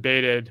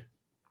debated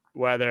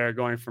whether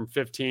going from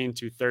 15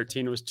 to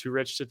 13 was too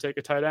rich to take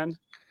a tight end.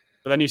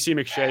 But then you see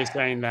McShay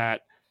saying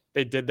that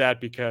they did that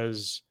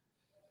because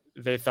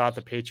they thought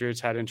the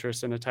Patriots had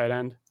interest in a tight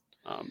end,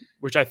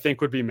 which I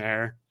think would be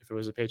Mayer if it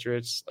was the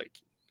Patriots, like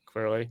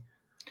clearly.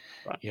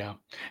 But. Yeah.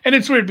 And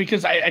it's weird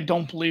because I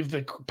don't believe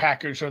the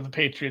Packers or the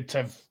Patriots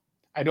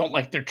I don't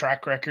like their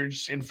track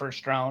records in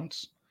first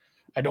rounds.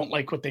 I don't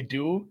like what they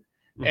do.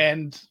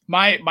 And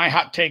my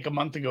hot take a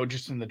month ago,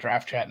 just in the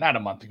draft chat, not a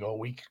month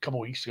ago, a couple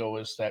weeks ago,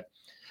 was that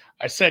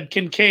I said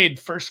Kincaid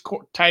first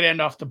tight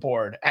end off the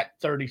board at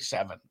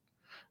 37.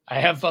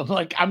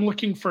 I'm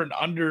looking for an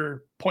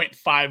under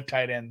 0.5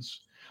 tight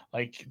ends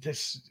like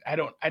this. I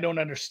don't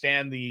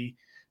understand the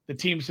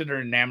teams that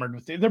are enamored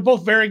with it. They're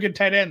both very good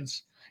tight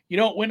ends. You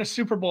don't win a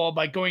Super Bowl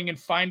by going and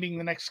finding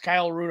the next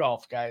Kyle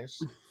Rudolph,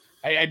 guys.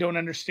 I don't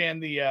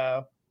understand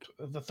the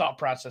thought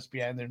process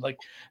behind there. Like,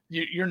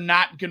 you're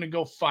not gonna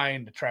go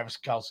find a Travis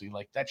Kelce.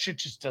 Like, that shit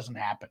just doesn't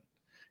happen.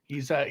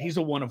 He's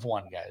a one of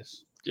one,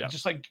 guys. Yeah.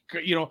 Just like,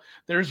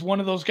 there's one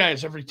of those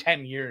guys every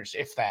 10 years,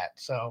 if that.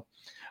 So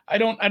I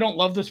don't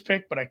love this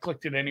pick, but I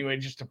clicked it anyway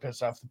just to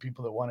piss off the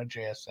people that wanted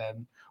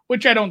JSN,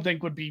 which I don't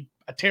think would be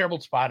a terrible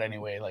spot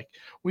anyway. Like,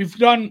 we've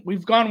gone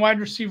wide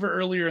receiver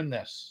earlier in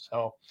this,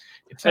 so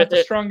it's not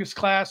the strongest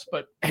class,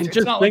 but it's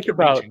not like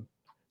reaching.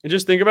 And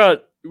just think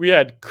about, we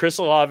had Chris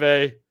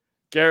Olave,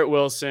 Garrett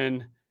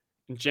Wilson,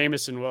 and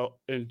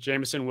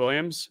Jameson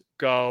Williams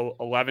go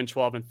 11,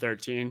 12, and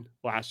 13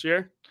 last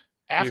year.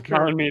 You're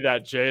telling me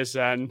that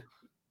JSN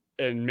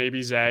and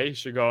maybe Zay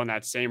should go in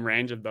that same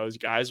range of those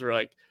guys? Where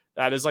like,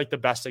 that is like the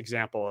best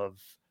example of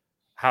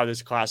how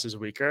this class is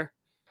weaker.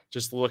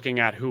 Just looking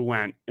at who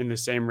went in the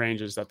same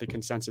ranges that the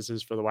consensus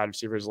is for the wide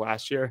receivers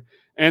last year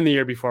and the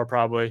year before,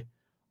 probably.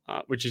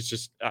 which is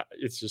just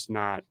it's just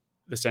not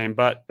the same.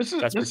 But this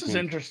is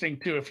interesting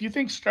too. If you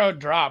think Stroud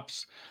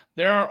drops,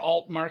 there are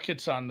alt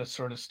markets on this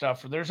sort of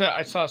stuff.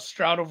 I saw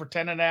Stroud over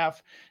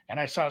 10.5, and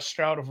I saw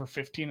Stroud over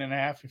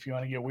 15.5. If you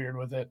want to get weird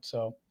with it,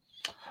 so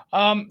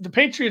the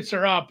Patriots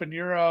are up, and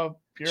you're a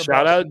shout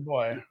Boston out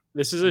boy.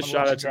 This is a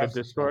shout out to the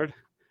Discord.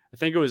 I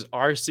think it was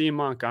RC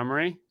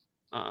Montgomery,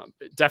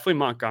 definitely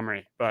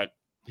Montgomery, but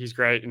he's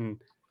great.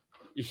 And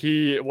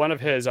one of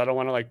his, I don't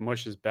want to like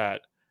mush his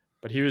bet,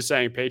 but he was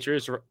saying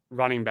Patriots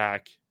running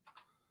back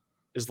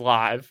is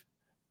live,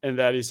 and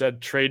that he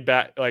said trade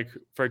back, like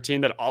for a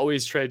team that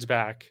always trades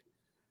back,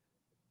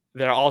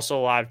 they're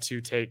also live to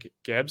take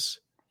Gibbs,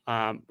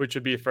 which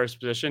would be first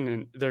position,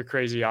 and they're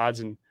crazy odds.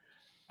 And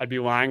I'd be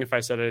lying if I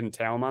said I didn't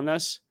tail him on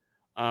this.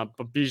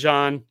 But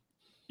Bijan,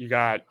 you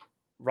got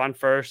run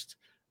first.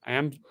 I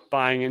am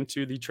buying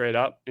into the trade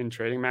up and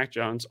trading Mac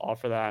Jones, all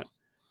for that.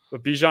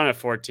 But Bijan at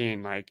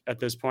 14, like at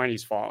this point,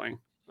 he's falling.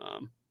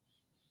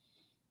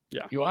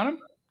 Yeah. You want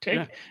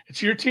him?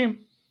 It's your team.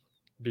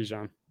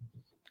 Bijan.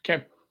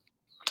 Okay.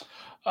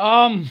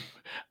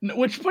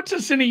 Which puts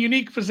us in a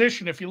unique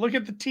position. If you look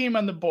at the team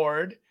on the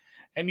board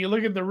and you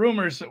look at the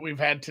rumors that we've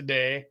had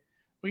today,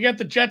 we got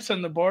the Jets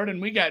on the board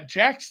and we got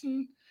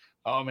Jackson.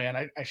 Oh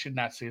man, I should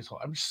not say his whole.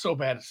 I'm just so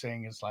bad at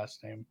saying his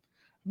last name.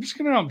 I'm just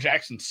gonna know him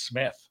Jackson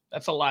Smith.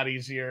 That's a lot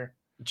easier.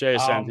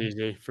 JSN's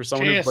easy. For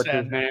someone who puts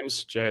his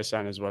names,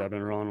 JSN is what I've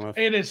been rolling with.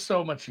 It is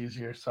so much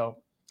easier. So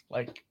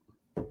like,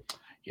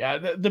 yeah,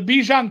 the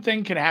Bijan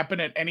thing can happen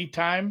at any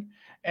time.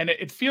 And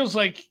it feels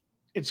like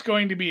it's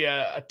going to be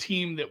a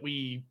team that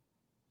we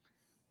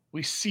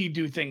see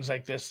do things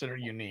like this that are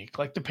unique.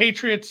 Like the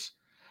Patriots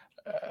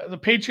are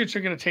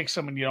going to take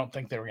someone you don't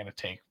think they were going to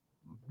take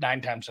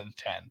 9 times out of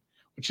 10,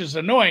 which is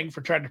annoying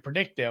for trying to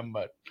predict them,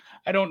 but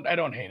I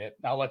don't hate it.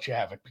 I'll let you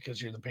have it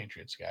because you're the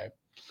Patriots guy.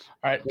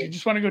 All right. Do you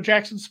just want to go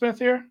Jackson Smith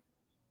here?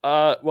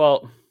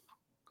 Well,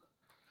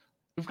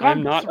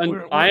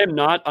 I am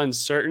not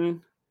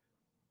uncertain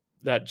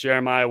that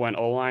Jeremiah went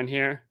O-line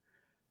here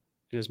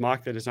in his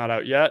mock that is not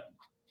out yet.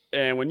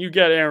 And when you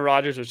get Aaron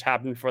Rodgers, which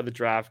happened for the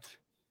draft,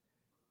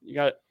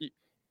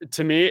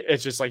 to me,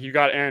 it's just like you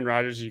got Aaron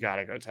Rodgers, you got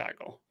to go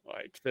tackle.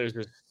 Like there's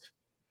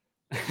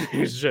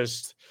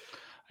just.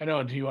 I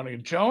know. Do you want to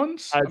go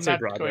Jones? I'd say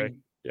Broderick.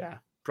 Yeah.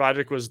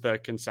 Broderick was the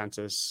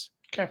consensus.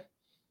 Okay.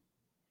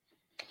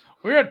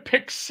 We're at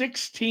pick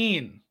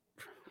 16.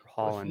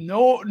 Holland.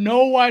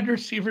 No wide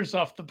receivers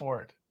off the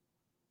board.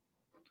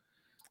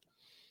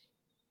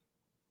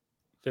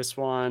 This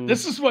one.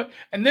 This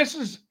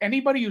is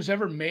anybody who's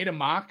ever made a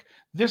mock.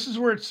 This is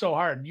where it's so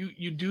hard.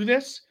 You do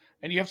this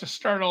and you have to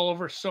start all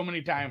over so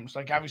many times.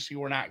 Like obviously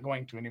we're not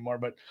going to anymore,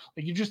 but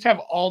like you just have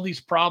all these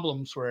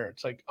problems where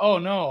it's like, oh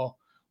no,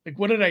 like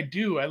what did I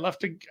do?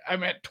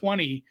 I'm at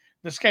 20.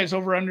 This guy's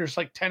over under is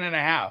like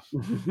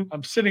 10.5.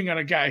 I'm sitting on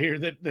a guy here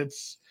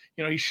that's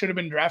he should have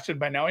been drafted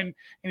by now, and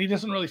he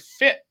doesn't really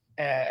fit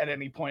at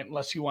any point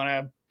unless you want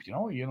to.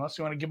 Unless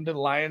you want to give him to the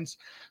Lions.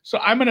 So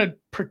I'm going to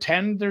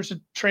pretend there's a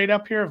trade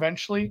up here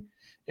eventually.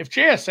 If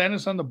JSN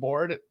is on the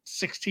board at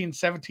 16,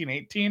 17,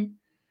 18,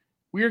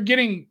 we are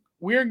getting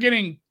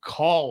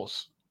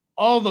calls.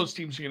 All those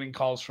teams are getting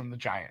calls from the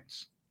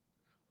Giants.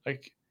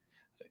 Like,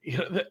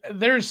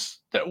 there's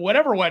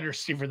whatever wide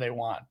receiver they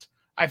want.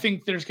 I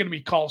think there's going to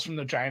be calls from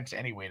the Giants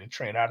anyway to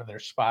trade out of their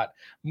spot,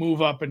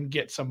 move up and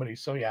get somebody.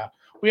 So yeah,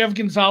 we have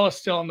Gonzalez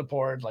still on the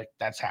board. Like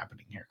that's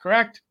happening here.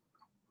 Correct?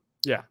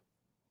 Yeah.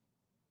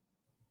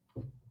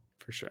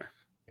 For sure.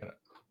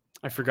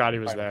 I forgot he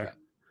was there.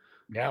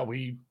 Yeah, how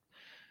many,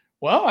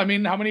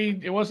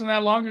 it wasn't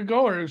that long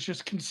ago, or it was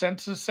just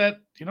consensus at,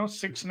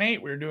 6 and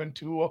 8. We were doing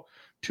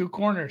two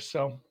corners.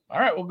 So, all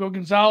right, we'll go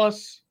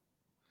Gonzalez.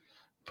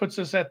 Puts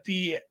us at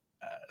the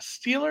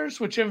Steelers,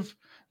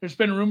 there's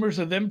been rumors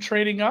of them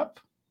trading up.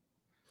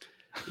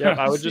 Yeah,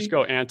 I would just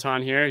go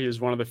Anton here. He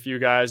was one of the few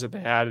guys that they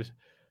had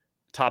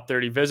top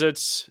 30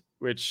 visits,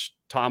 which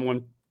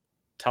Tomlin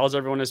tells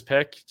everyone his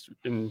pick.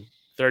 And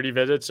 30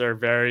 visits are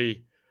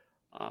very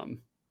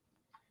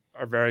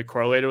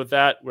correlated with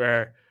that,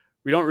 where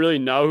we don't really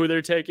know who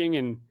they're taking,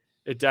 and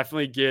it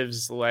definitely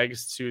gives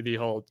legs to the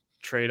whole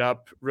trade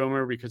up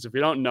rumor, because if we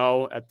don't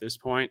know at this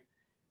point,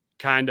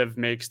 kind of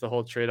makes the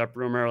whole trade up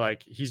rumor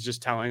like he's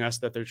just telling us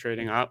that they're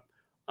trading up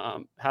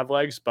have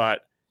legs.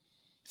 But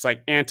it's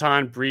like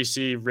Anton,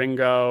 Breesy,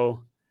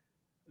 Ringo.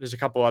 There's a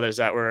couple others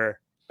that were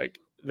like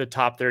the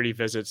top 30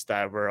 visits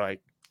that were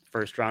like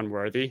first round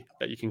worthy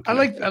that you can. I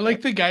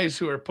like the guys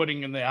who are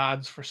putting in the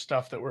odds for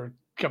stuff that we're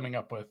coming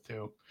up with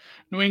too.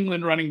 New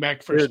England running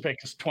back first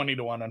pick is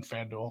 20-1 on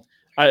FanDuel.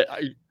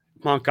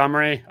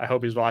 Montgomery, I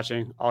hope he's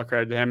watching. All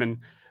credit to him. And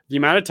the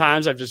amount of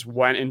times I've just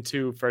went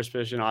into first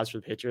position odds for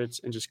the Patriots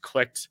and just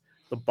clicked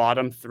the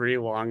bottom 3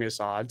 longest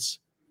odds,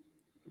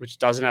 which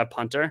doesn't have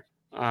punter,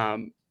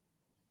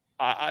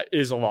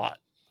 is a lot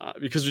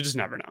because we just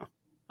never know.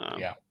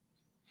 Yeah.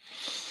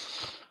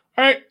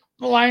 All right,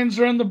 the Lions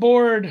are on the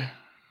board.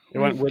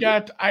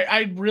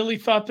 I really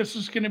thought this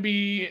was going to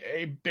be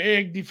a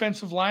big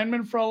defensive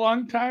lineman for a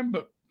long time,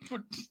 but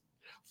it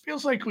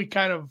feels like we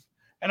kind of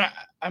and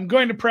I'm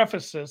going to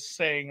preface this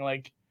saying,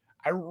 like,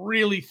 I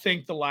really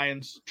think the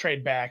Lions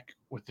trade back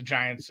with the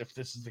Giants if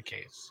this is the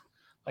case.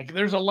 Like,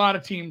 there's a lot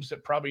of teams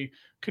that probably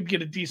could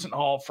get a decent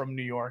haul from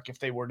New York if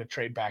they were to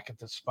trade back at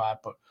this spot.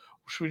 But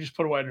should we just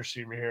put a wide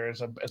receiver here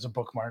as a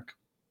bookmark?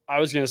 I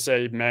was going to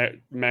say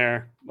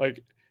Mayer.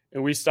 Like,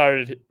 and we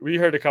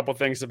heard a couple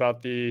things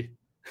about the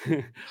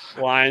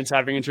Lions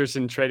having interest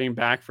in trading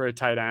back for a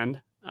tight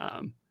end.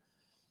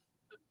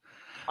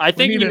 I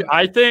think under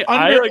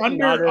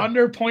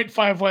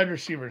 0.5 wide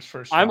receivers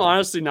first. I'm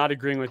honestly not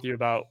agreeing with you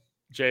about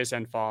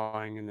JSN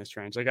falling in this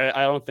range. Like,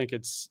 I don't think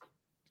it's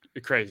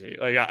crazy.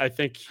 Like, I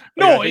think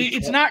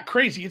it's not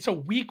crazy. It's a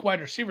weak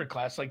wide receiver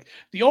class. Like,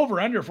 the over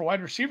under for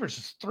wide receivers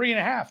is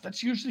 3.5.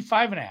 That's usually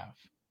 5.5.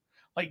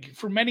 Like,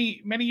 for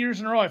many years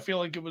in a row, I feel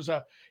like it was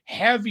a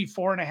heavy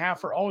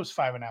 4.5 or always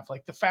 5.5.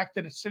 Like, the fact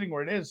that it's sitting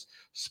where it is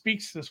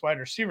speaks to this wide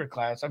receiver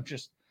class. I'm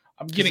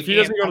getting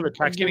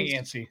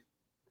antsy.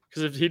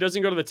 Because if he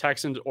doesn't go to the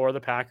Texans or the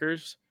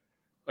Packers,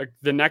 like,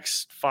 the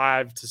next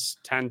 5 to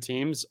 10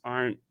 teams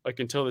aren't, like,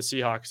 until the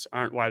Seahawks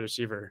aren't wide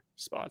receiver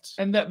spots.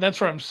 And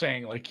that's what I'm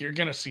saying. Like, you're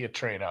going to see a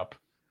trade up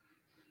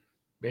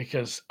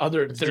because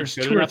there's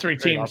 2 or 3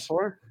 teams.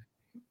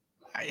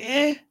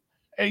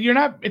 You're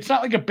not. It's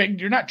not like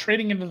you're not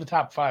trading into the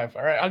top 5.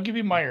 All right, I'll give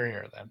you Meyer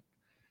here then.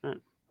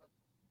 Right.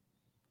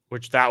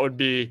 Which that would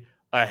be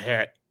a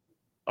hit.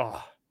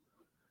 Oh,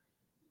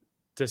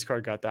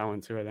 Discord got that one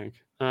too, I think.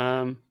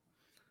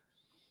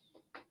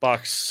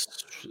 Bucks.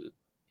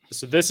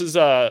 So this is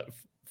a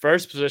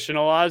first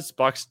positional odds,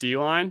 Bucks D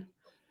line.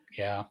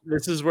 Yeah.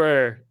 This is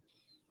where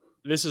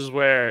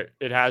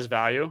it has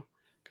value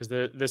because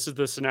this is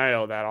the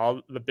scenario that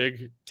all the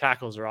big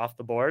tackles are off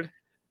the board,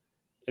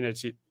 and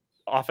it's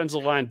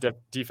offensive line,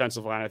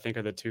 defensive line. I think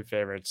are the 2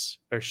 favorites,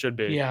 or should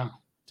be. Yeah.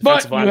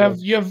 But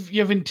you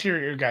have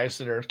interior guys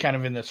that are kind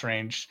of in this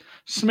range.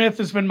 Smith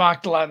has been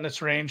mocked a lot in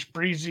this range.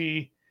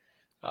 Breezy.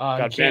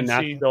 Got Van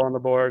Ness still on the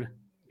board.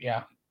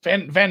 Yeah.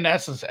 Van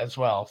Ness is as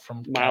well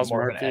from Miles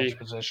more Murphy. of an edge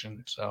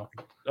position. So,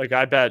 like,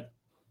 I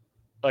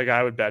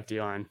would bet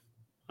D-line.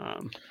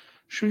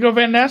 Should we go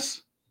Van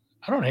Ness?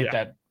 I don't hate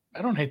that.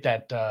 I don't hate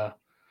that.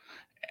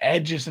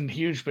 Edge isn't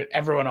huge, but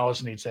everyone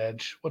always needs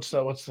edge. What's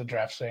the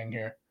draft saying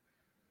here?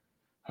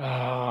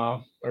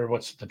 Or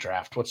what's the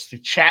draft? What's the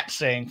chat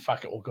saying?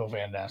 Fuck it, we'll go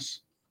Van Ness.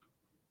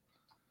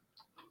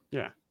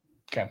 Yeah.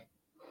 Okay.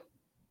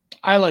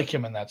 I like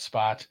him in that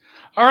spot.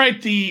 All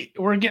right,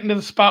 we're getting to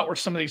the spot where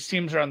some of these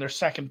teams are on their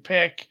second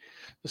pick.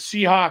 The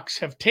Seahawks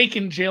have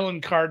taken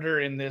Jalen Carter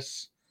in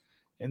this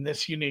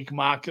unique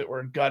mock that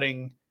we're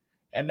gutting,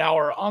 and now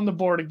we're on the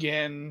board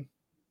again.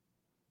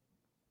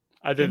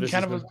 I think this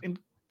in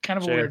kind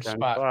of a weird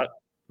spot.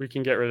 We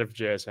can get rid of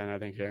JSN, I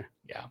think, here.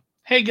 Yeah.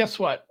 Hey, guess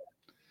what?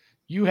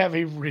 You have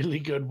a really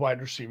good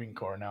wide receiving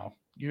core now.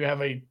 You have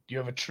a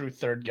true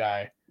third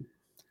guy.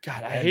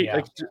 God, I hate. Yeah.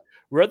 Like,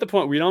 we're at the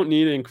point we don't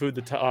need to include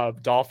the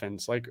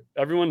Dolphins. Like,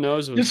 everyone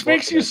knows. This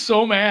makes you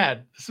so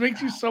mad.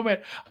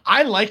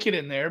 I like it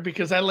in there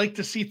because I like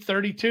to see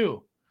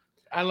 32.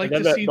 I like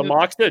to see the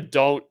mocks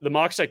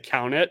that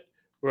count it,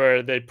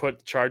 where they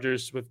put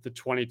Chargers with the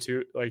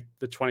 22, like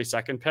the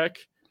 22nd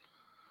pick.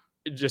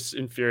 It just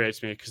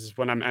infuriates me because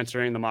when I'm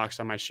entering the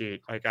mocks on my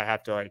sheet, like, I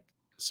have to like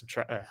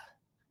subtract.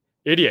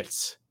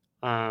 Idiots.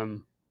 I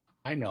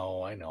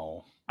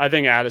know. I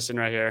think Addison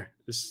right here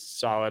is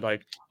solid.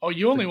 Like, oh,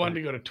 you only wanted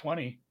to go to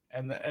 20,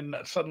 and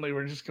suddenly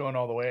we're just going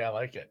all the way. I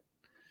like it.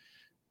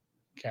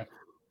 Okay.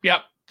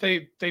 Yep.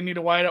 They need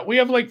a wideout. We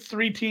have like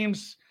 3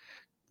 teams.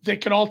 They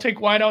could all take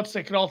wideouts.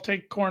 They could all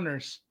take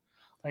corners.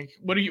 Like,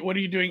 what are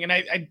you doing? And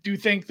I do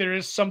think there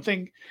is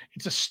something.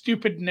 It's a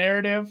stupid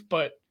narrative,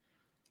 but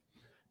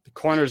the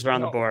corners are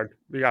on the board.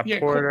 We got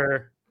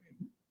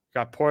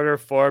Porter,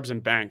 Forbes,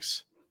 and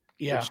Banks.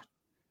 Yeah.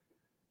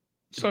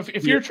 So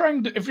if you're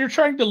trying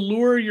to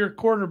lure your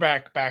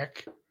quarterback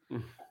back,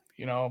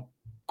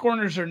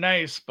 corners are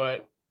nice,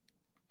 but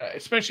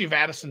especially if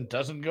Addison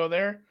doesn't go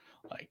there,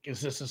 like,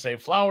 is this a Zay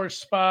Flowers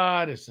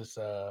spot? Is this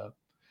a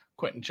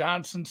Quentin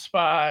Johnson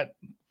spot?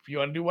 If you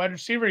want to do wide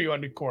receiver, you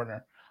want to do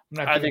corner.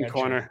 I think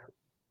corner.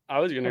 I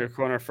was going to go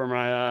corner for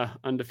my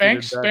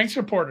undefeated Banks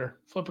or Porter.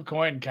 Flip a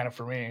coin, kind of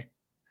for me.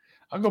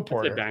 I'll go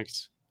Porter.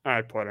 Banks. All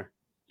right, Porter.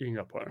 You can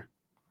go Porter.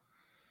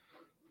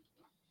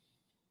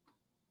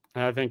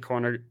 I think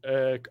corner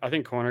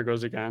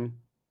goes again,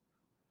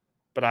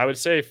 but I would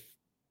say,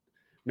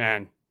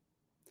 man,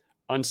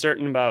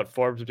 uncertain about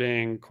Forbes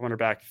being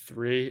cornerback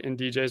 3 in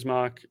DJ's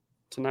mock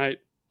tonight.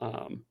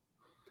 I'm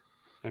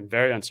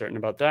very uncertain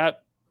about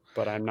that,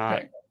 but I'm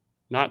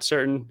not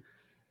certain.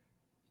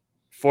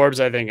 Forbes,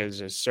 I think, is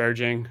just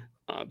surging.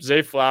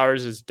 Zay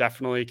Flowers is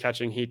definitely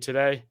catching heat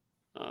today.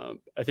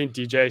 I think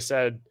DJ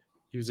said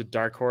he was a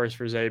dark horse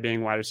for Zay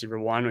being wide receiver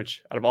 1,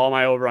 which out of all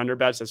my over-under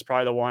bets, that's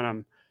probably the one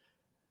I'm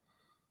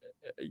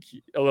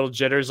a little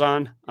jitters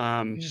on.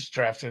 You just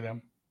drafted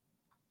him.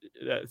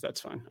 That's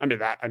fine.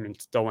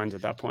 Still wins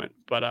at that point.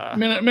 But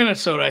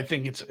Minnesota, I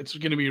think it's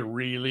going to be a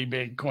really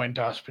big coin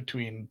toss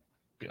between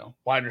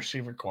wide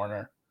receiver,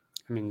 corner.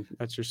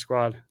 That's your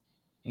squad.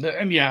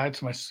 And yeah,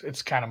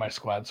 it's kind of my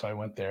squad, so I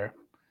went there.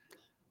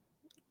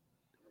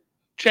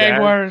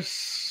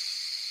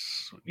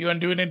 Jaguars. You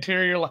want to do an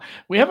interior line?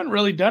 We haven't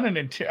really done an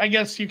interior. I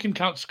guess you can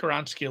count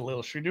Skoronski a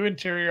little. Should we do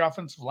interior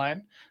offensive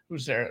line?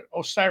 Who's there?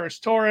 Osiris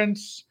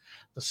Torrance,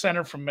 the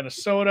center from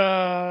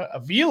Minnesota.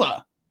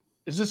 Avila.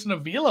 Is this an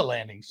Avila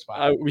landing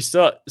spot?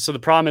 So the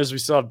problem is we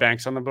still have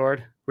Banks on the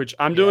board, which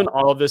I'm doing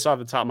all of this off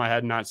the top of my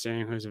head, not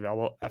seeing who's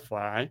available.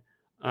 FYI,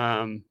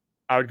 I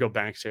would go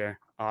Banks here,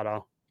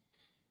 auto.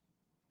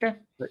 Okay.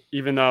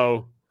 Even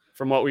though,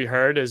 from what we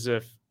heard, is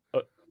if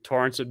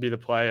Torrance would be the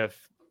play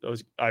if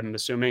those. I'm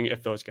assuming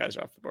if those guys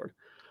are off the board.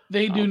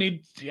 They do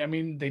need. I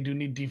mean, they do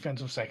need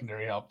defensive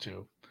secondary help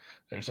too.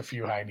 There's a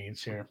few high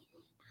needs here.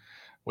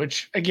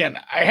 Which again,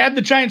 I had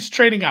the Giants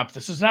trading up.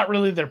 This is not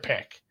really their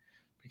pick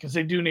because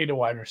they do need a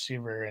wide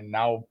receiver, and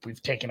now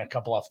we've taken a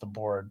couple off the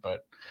board.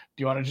 But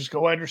do you want to just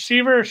go wide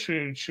receiver, or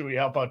should we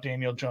help out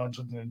Daniel Jones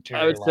with an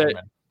interior I would lineman?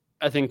 say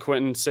I think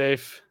Quentin's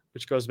safe,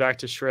 which goes back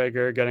to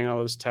Schrager getting all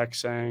those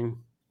texts saying.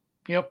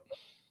 Yep.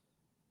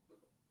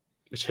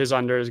 Which his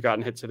under has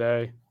gotten hit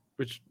today,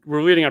 which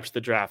we're leading up to the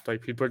draft.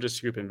 Like people are just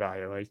scooping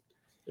value. Like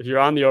if you're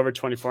on the over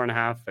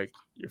 24.5, like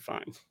you're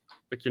fine.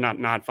 Like you're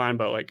not fine,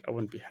 but like I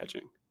wouldn't be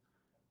hedging.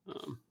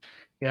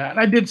 Yeah, and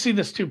I did see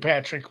this too,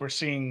 Patrick. We're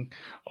seeing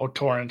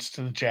Torrance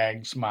to the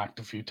Jags mocked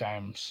a few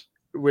times.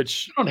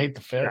 Which I don't hate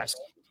the fit. Yes,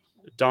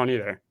 don't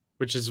either,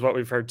 which is what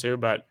we've heard too.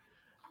 But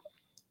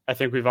I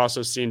think we've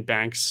also seen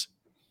Banks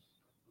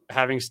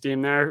having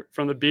steam there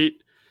from the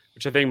beat,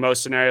 which I think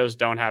most scenarios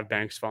don't have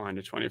Banks falling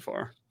to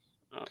 24.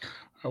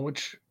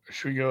 Which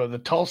should we go? The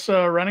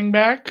Tulsa running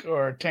back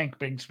or Tank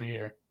Bigsby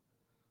here?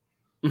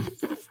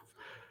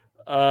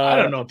 I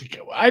don't know.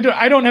 I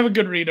don't have a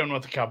good read on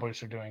what the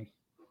Cowboys are doing.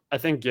 I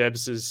think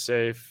Gibbs is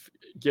safe.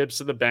 Gibbs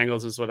to the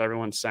Bengals is what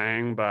everyone's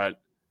saying, but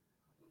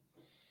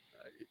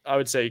I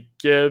would say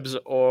Gibbs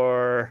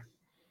or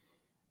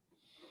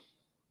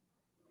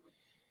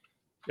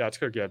let's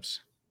go Gibbs.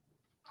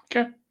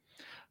 Okay.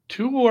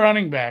 2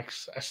 running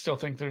backs. I still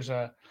think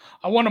I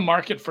want to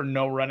market for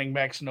no running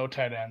backs, no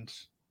tight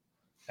ends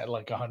at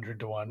like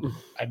 100-1.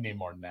 I'd need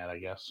more than that, I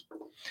guess.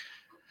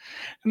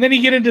 And then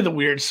you get into the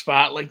weird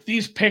spot. Like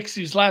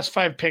these last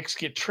 5 picks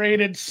get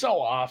traded so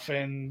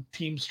often,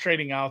 teams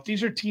trading out.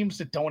 These are teams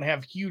that don't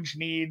have huge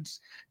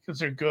needs because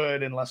they're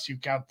good unless you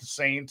count the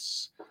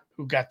Saints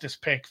who got this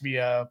pick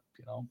via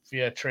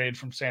trade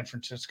from San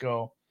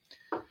Francisco.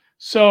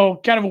 So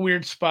kind of a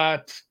weird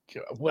spot.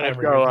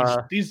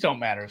 Whatever. These don't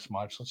matter as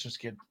much.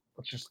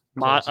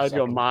 I'd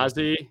go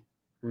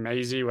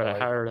Maisie,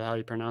 however the hell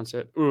you pronounce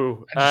it.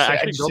 Ooh,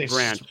 I'd go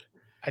Branch.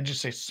 I'd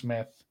just say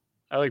Smith.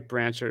 I like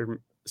Branch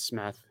or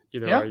Smith.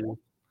 Either yeah. are you?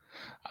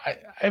 I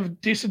have a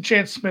decent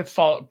chance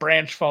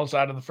Branch falls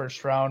out of the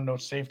first round. No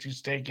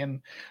safeties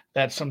taken.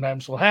 That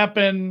sometimes will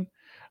happen.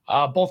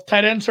 Both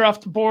tight ends are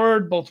off the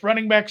board. Both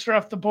running backs are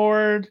off the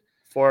board.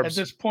 Forbes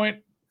at this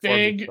point.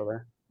 Big.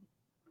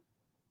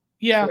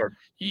 Yeah, Forbes.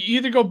 You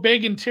either go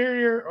big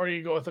interior or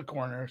you go with a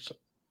corner. So,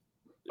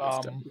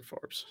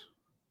 Forbes.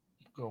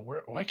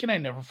 Why can I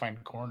never find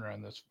a corner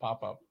on this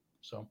pop-up?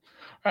 So, all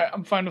right,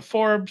 I'm fine with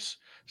Forbes.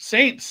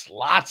 Saints,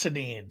 lots of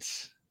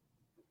needs.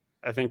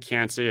 I think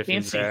Cansey if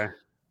he's there.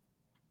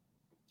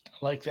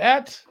 Like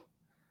that.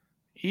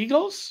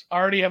 Eagles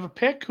already have a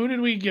pick. Who did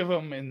we give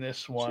them in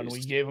this one? We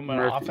gave them an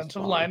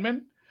offensive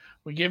lineman.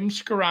 We gave them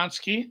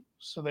Skoronski.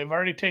 So they've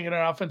already taken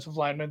an offensive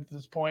lineman at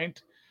this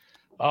point.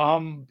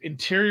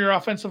 Interior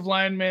offensive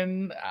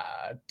lineman,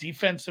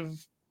 defensive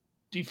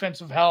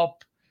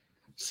help,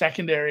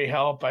 secondary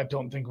help. I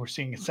don't think we're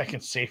seeing a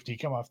second safety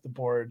come off the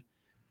board.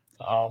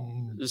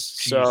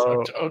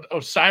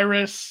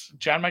 Osiris,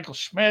 John Michael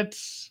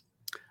Schmitz.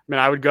 I mean,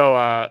 I would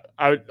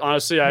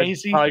honestly, I'd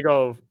probably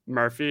go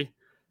Murphy.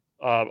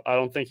 I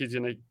don't think he's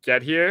going to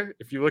get here.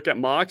 If you look at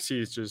mocks,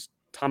 he's just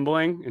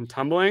tumbling.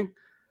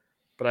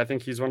 But I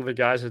think he's one of the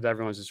guys that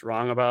everyone's just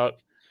wrong about.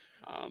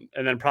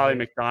 And then probably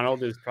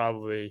McDonald is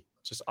probably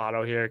just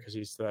auto here because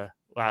he's the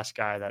last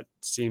guy that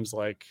seems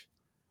like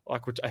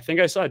which I think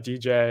I saw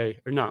DJ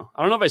or no,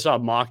 I don't know if I saw a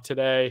mock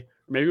today,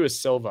 or maybe it was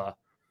Silva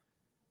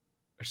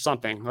or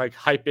something like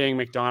hyping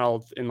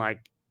McDonald in like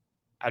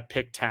at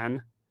pick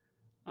 10,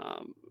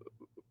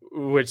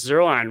 which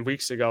Zerline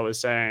weeks ago was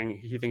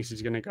saying he thinks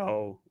he's going to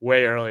go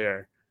way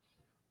earlier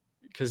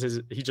because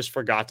he just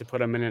forgot to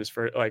put him in his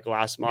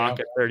last mock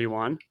at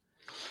 31.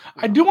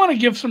 I do want to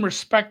give some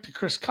respect to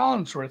Chris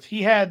Collinsworth.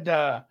 He had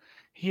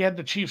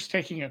the Chiefs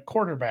taking a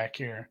quarterback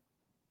here,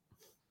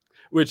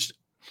 which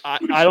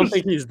I don't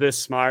think he's this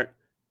smart.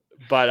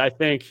 But I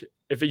think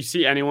if you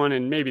see anyone,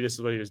 and maybe this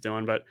is what he was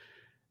doing, but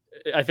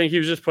I think he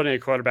was just putting a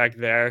quarterback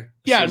there.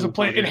 Yeah, as a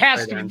play, it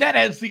has to be. That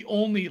is the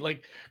only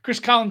Chris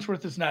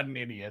Collinsworth is not an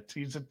idiot.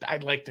 I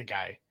like the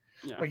guy.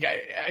 Yeah.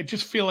 I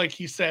just feel like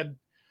he said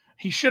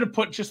he should have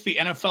put just the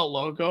NFL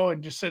logo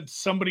and just said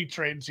somebody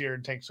trades here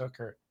and takes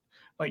Hooker.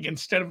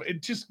 Instead of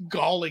it just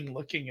galling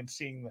looking and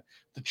seeing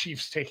the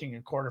Chiefs taking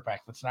a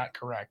quarterback that's not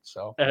correct.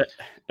 So, and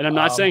I'm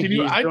not saying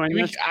he's doing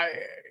this.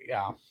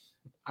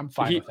 I'm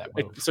fine with that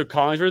move. So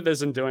Collinsworth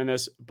isn't doing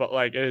this, but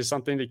it is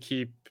something to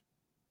keep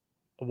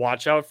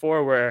watch out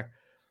for, where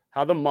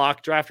how the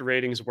mock draft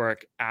ratings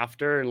work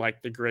after and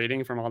like the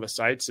grading from all the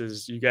sites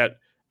is you get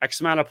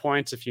X amount of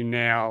points if you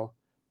nail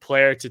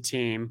player to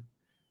team.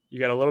 You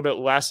get a little bit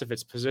less if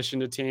it's position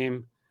to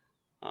team,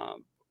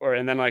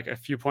 and then like a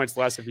few points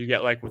less if you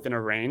get like within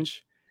a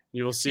range.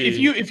 You will see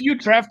if you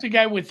draft a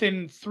guy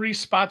within 3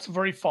 spots of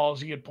where he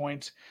falls, you get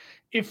points.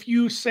 If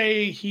you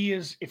say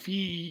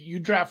you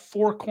draft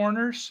 4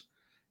 corners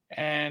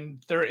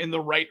and they're in the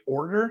right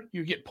order,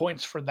 you get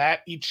points for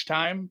that each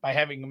time by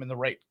having them in the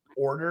right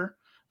order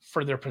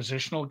for their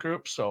positional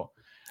group. So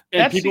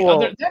that is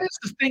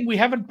the thing we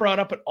haven't brought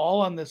up at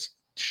all on this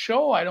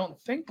show, I don't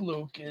think,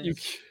 Luke,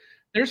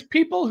 there's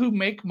people who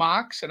make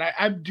mocks, and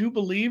I do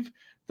believe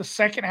the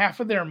second half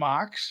of their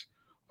mocks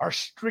are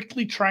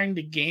strictly trying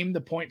to game the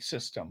point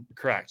system.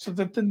 Correct. So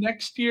that the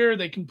next year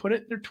they can put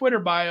it in their Twitter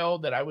bio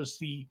that I was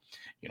a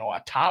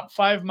top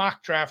 5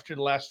 mock drafter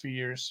the last few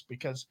years,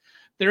 because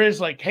there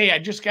is like, hey, I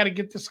just got to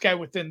get this guy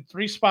within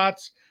 3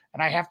 spots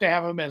and I have to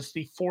have him as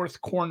the 4th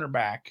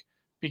cornerback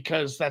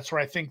because that's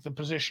where I think the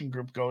position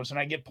group goes and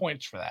I get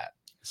points for that.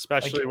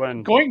 Especially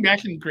when going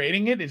back and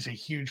grading it is a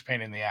huge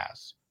pain in the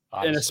ass.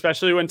 Honestly. And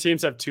especially when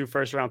teams have 2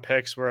 first-round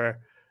picks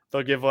where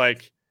they'll give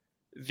like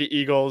the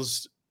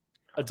Eagles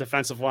a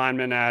defensive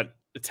lineman at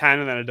 10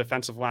 and then a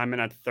defensive lineman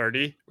at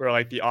 30, where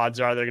like the odds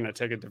are they're going to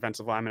take a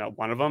defensive lineman at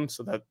one of them,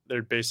 so that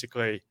they're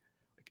basically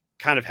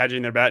kind of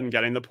hedging their bet and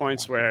getting the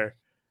points. Where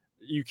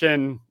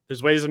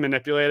there's ways to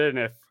manipulate it, and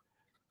if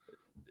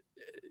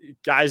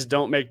guys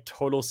don't make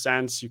total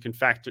sense, you can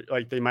factor,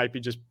 like they might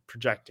be just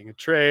projecting a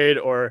trade,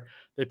 or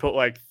they put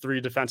like 3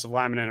 defensive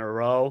linemen in a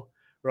row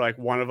where like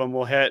one of them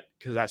will hit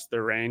because that's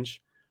their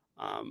range.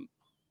 I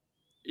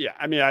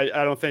mean,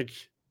 I don't think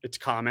it's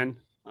common.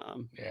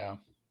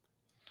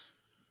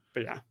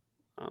 But yeah,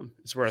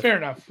 it's worth. Fair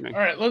enough. All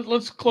right,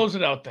 let's close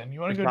it out then. You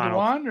want to go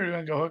DeWan or you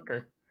want to go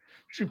Hooker?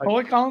 Should we pull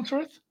it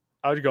Collinsworth?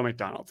 I would go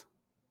McDonald.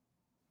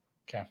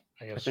 Okay,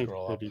 I guess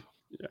scroll up. Yeah.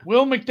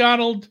 Will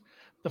McDonald,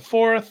 the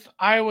 4th,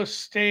 Iowa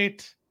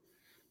State.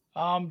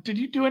 Did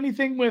you do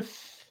anything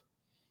with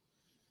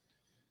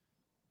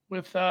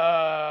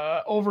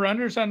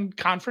over-unders on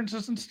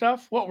conferences and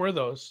stuff? What were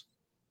those?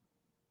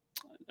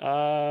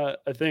 I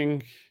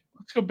think.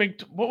 Let's go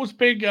big. What was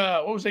big?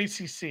 What was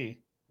ACC?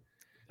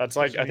 That's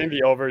like, I think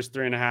the over is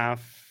 3.5.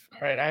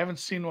 All right. I haven't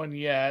seen one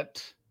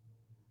yet.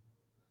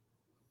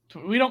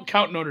 We don't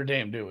count Notre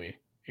Dame, do we?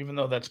 Even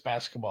though that's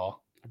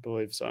basketball. I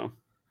believe so.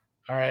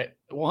 All right.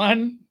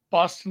 1,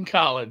 Boston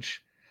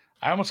College.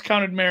 I almost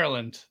counted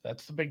Maryland.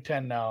 That's the Big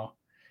Ten now.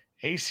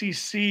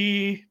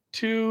 ACC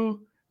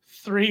 2,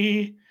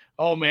 3.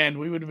 Oh man,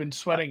 we would have been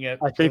sweating it.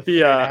 I think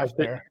the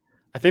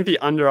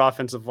under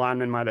offensive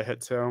lineman might have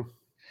hit too.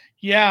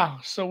 Yeah,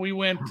 so we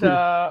went.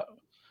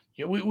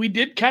 We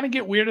did kind of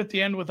get weird at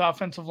the end with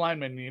offensive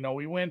linemen.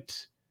 We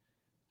went.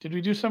 Did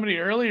we do somebody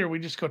early, or we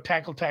just go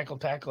tackle?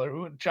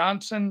 We went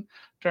Johnson,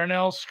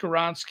 Darnell,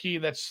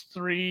 Skoronski. That's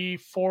 3,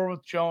 4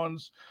 with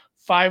Jones,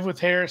 5 with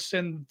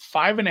Harrison.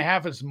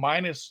 5.5 is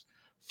minus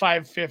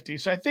 550.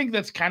 So I think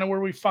that's kind of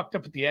where we fucked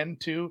up at the end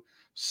too.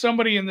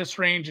 Somebody in this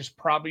range is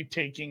probably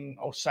taking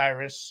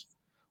Osiris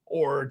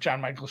or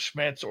John Michael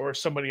Schmitz or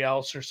somebody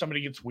else, or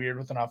somebody gets weird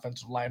with an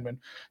offensive lineman.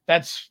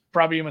 That's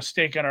probably a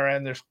mistake on our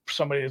end. There's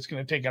somebody that's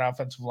going to take an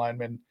offensive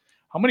lineman.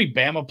 How many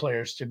Bama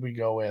players did we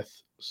go with?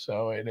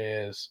 So it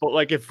is. But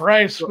like if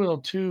Bryce will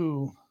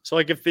too. So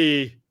like if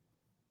the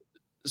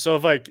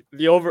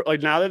over,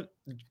 like now that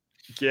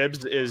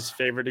Gibbs is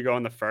favored to go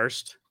in the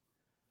 1st,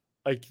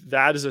 like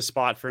that is a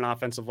spot for an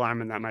offensive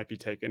lineman that might be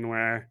taken,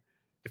 where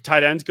if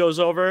tight ends goes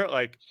over,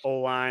 like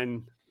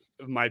O-line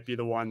might be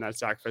the one that's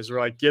sacrificed.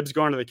 Where like Gibbs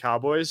going to the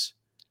Cowboys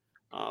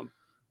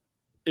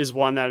is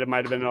one that it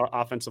might have been an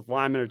offensive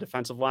lineman or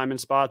defensive lineman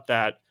spot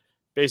that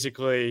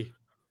basically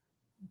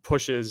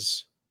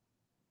pushes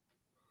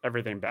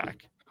everything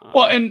back.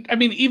 Well, and I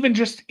mean, even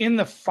just in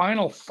the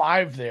final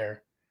 5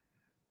 there,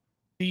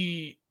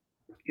 the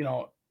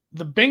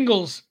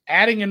Bengals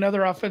adding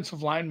another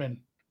offensive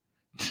lineman,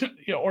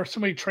 or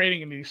somebody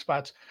trading in these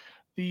spots,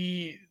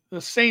 the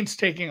Saints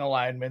taking a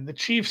lineman, the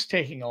Chiefs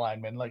taking a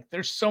lineman. Like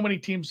there's so many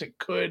teams that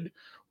could,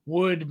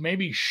 would,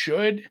 maybe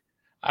should.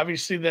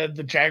 Obviously the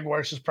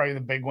Jaguars is probably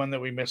the big one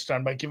that we missed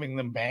on by giving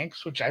them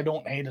Banks, which I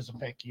don't hate as a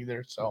pick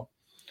either. So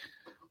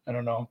I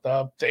don't know.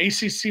 The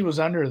ACC was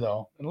under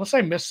though, unless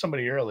I missed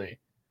somebody early,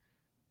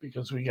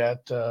 because we got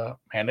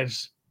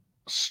it's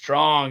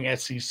strong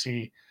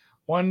SEC.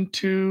 1,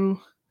 2,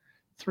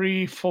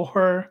 3,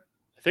 4.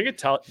 I think it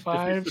tells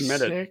 5,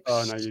 6.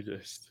 Oh no, you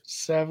just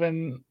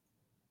 7.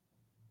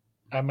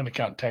 I'm going to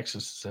count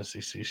Texas as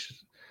SEC.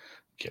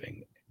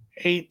 Kidding.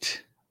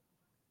 8.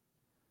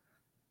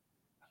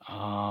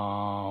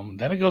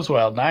 Then it goes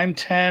well. 9,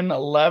 10,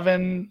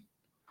 11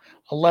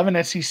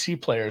 SEC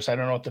players. I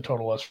don't know what the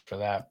total was for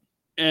that.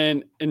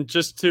 And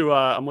just to,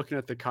 I'm looking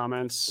at the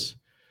comments.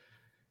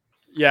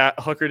 Yeah,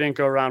 Hooker didn't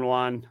go round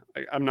 1.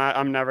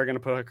 I'm never going to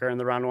put Hooker in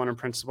the round 1 in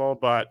principle,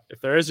 but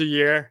if there is a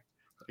year,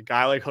 a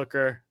guy like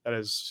Hooker that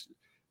is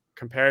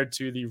compared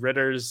to the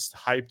Ritters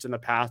hyped in the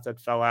past that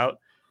fell out,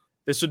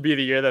 this would be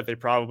the year that they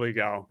probably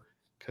go.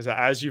 Because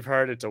as you've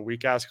heard, it's a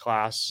weak-ass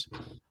class.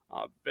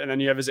 And then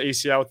you have his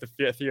ACL with the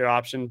fifth-year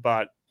option.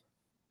 But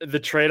the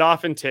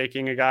trade-off in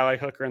taking a guy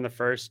like Hooker in the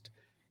first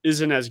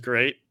isn't as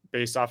great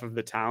based off of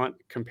the talent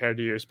compared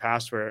to years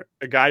past, where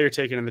a guy you're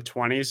taking in the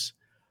 20s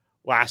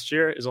last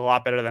year is a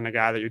lot better than a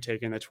guy that you're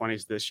taking in the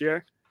 20s this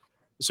year.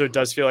 So it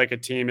does feel like a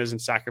team isn't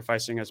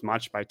sacrificing as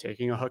much by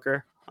taking a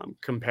Hooker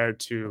compared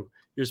to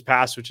years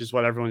past, which is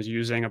what everyone's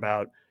using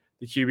about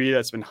the QB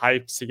that's been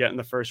hyped to get in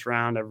the first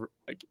round.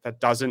 That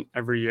doesn't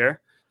every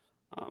year.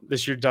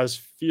 This year does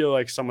feel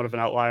like somewhat of an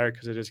outlier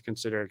because it is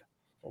considered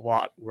a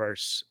lot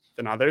worse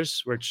than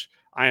others, which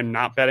I am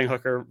not betting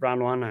Hooker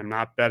round one. I'm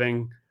not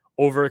betting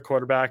over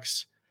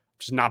quarterbacks,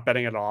 just not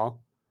betting at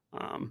all.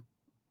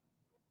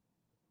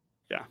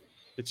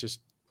 It's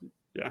just,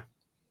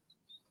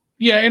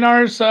 Yeah, in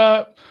ours,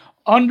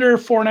 under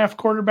 4.5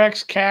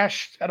 quarterbacks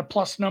cashed at a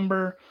plus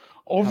number,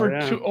 over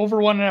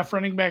 1.5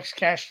 running backs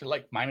cashed at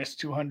like minus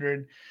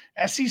 200.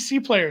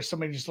 SEC players,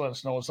 somebody just let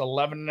us know, it's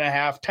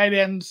 11.5. Tight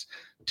ends,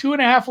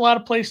 2.5 a lot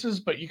of places,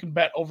 but you can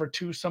bet over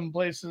 2 some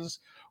places.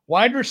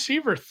 Wide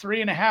receiver,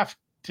 3.5.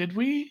 Did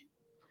we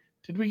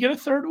get a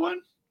third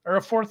one or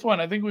a fourth one?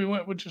 I think we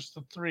went with just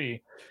the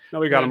 3. No,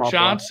 we got them all.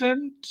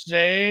 Johnson,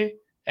 Zay,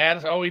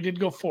 Addis. Oh, we did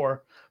go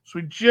 4. So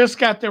we just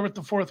got there with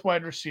the 4th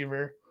wide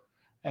receiver.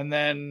 And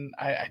then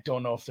I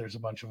don't know if there's a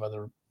bunch of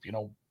other,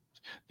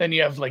 then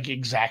you have like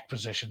exact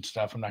position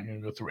stuff. I'm not going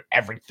to go through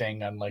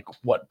everything on like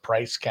what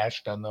price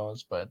cashed on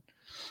those, but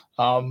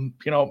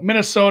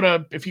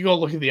Minnesota, if you go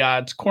look at the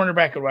odds,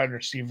 cornerback and wide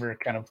receiver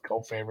kind of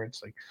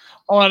co-favorites. Like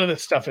a lot of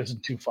this stuff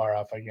isn't too far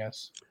off, I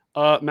guess.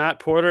 Matt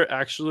Porter,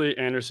 actually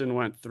Anderson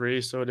went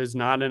 3, so it is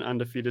not an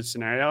undefeated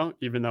scenario,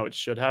 even though it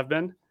should have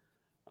been.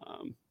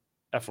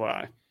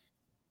 FYI.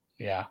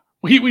 Yeah.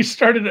 We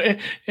started,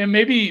 and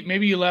maybe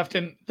you left,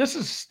 and this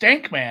is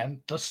Stankman,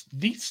 the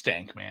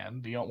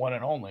Stankman, the one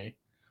and only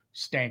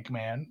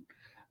Stankman.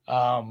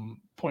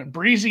 Point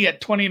Breezy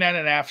at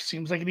 29.5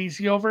 seems like an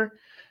easy over.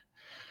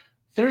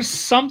 There's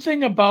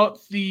something about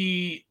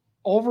the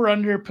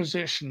over-under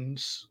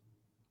positions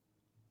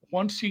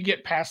once you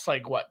get past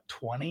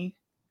 20,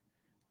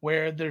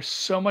 where there's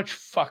so much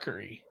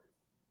fuckery.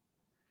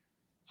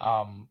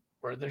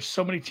 Where there's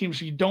so many teams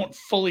you don't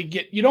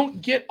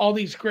get all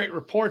these great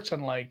reports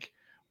on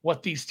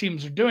what these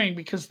teams are doing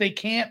because they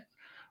can't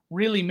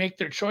really make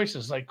their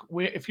choices.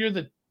 If you're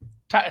the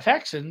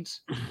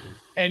Texans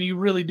and you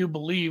really do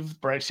believe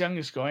Bryce Young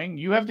is going,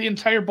 you have the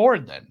entire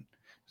board then.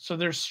 So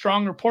there's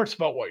strong reports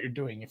about what you're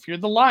doing. If you're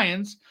the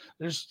Lions,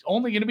 there's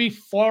only going to be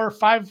 4 or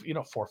 5 guys.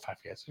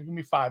 There's going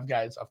to be 5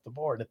 guys off the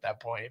board at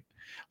that point.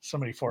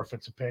 Somebody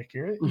forfeits a pick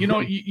here.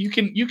 You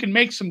can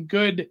make some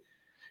good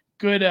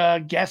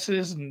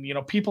guesses,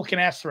 and people can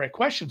ask the right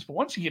questions, but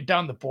once you get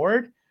down the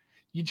board,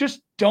 you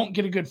just don't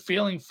get a good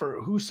feeling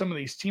for who some of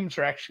these teams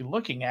are actually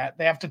looking at.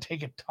 They have to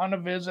take a ton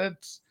of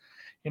visits.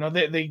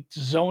 They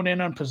zone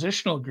in on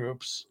positional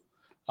groups.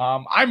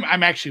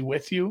 I'm actually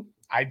with you.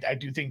 I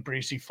do think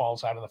Breezy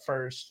falls out of the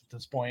first at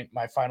this point.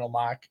 My final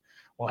mock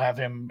will have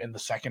him in the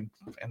second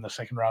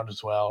round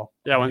as well.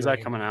 Yeah, when's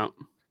that coming out?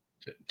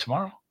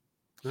 Tomorrow.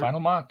 Yeah.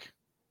 Final mock.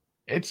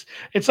 It's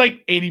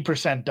like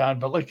 80% done,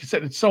 but like you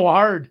said, it's so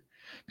hard.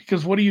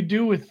 Because what do you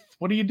do with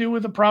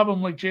a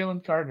problem like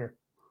Jalen Carter?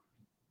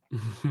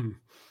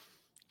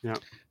 Yeah,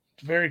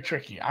 it's very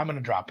tricky. I'm going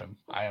to drop him.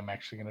 I am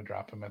actually going to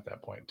drop him at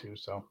that point too.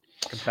 So,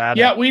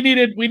 we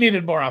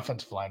needed more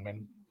offensive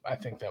linemen. I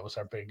think that was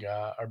our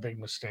big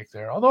mistake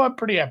there. Although I'm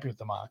pretty happy with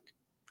the mock.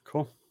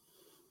 Cool.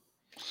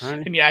 All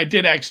right. And I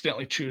did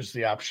accidentally choose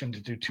the option to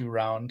do 2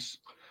 rounds.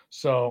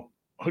 So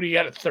who do you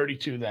got at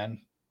 32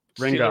 then?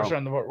 Ringo. Steelers are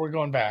on the board. We're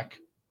going back.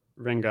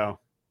 Ringo.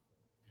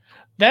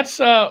 That's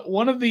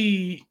one of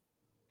the,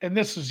 and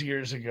this was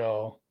years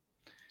ago,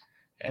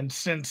 and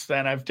since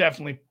then I've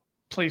definitely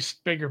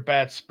placed bigger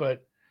bets.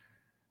 But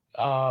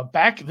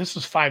back, this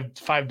was five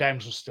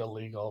dimes was still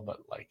legal,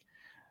 but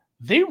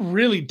they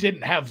really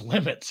didn't have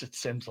limits. It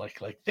seems like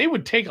they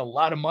would take a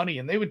lot of money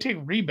and they would take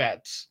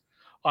rebets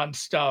on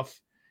stuff.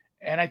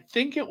 And I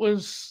think it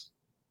was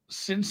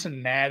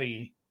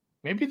Cincinnati,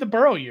 maybe the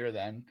Burrow year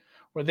then,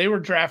 where they were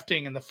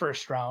drafting in the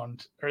first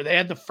round, or they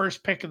had the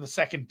first pick of the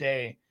second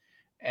day.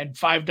 And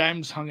 5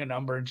 dimes hung a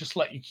number and just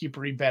let you keep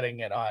rebetting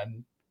it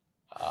on.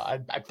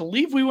 I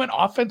believe we went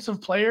offensive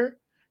player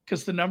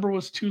because the number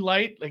was too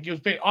light. It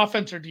was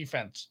offense or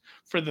defense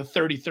for the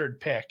 33rd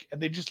pick.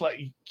 And they just let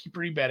you keep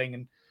rebetting.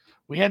 And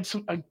we had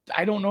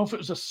I don't know if it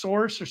was a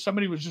source or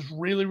somebody was just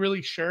really,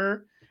 really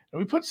sure. And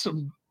we put a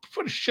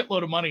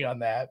shitload of money on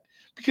that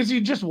because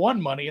you just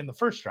won money in the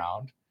first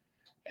round.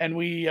 And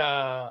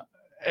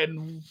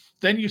and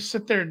then you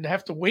sit there and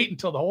have to wait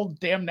until the whole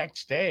damn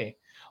next day.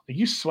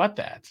 You sweat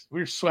that.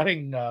 We were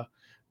sweating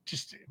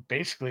just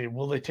basically,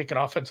 will they take an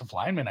offensive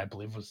lineman, I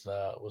believe was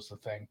the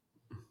thing.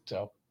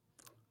 So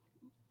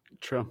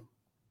true.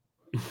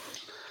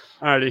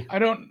 Alrighty. I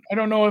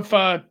don't know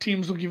if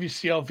teams will give you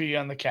CLV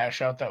on the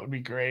cash out. That would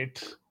be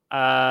great.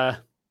 Yeah.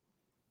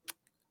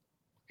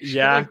 You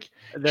should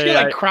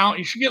get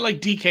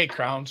DK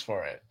crowns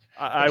for it.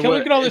 Okay,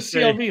 look at all this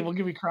CLV. We'll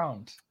give you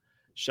crowns.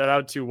 Shout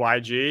out to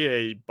YG,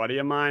 a buddy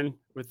of mine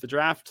with the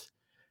draft,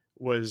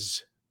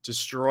 was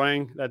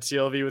destroying that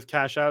CLV with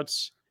cash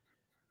outs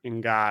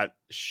and got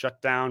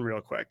shut down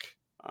real quick.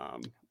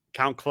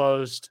 Count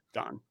closed,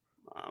 done.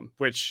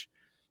 Which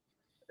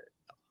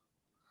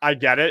I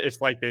get it. It's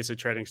like basically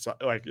trading,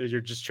 like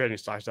you're just trading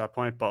stocks at that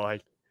point. But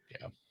like,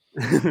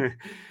 yeah,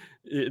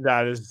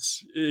 that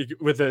is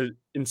with an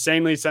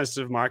insanely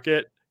sensitive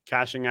market.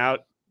 Cashing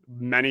out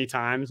many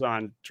times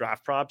on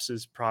draft props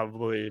is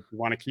probably, if you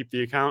want to keep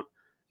the account,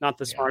 not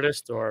the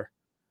smartest, or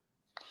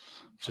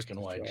just an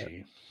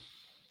YG.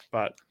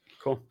 But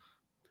cool.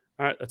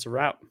 All right, that's a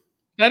wrap.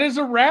 That is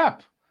a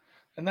wrap.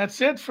 And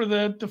that's it for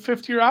the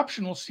 5th-year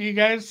option. We'll see you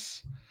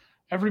guys,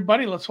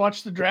 everybody. Let's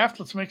watch the draft.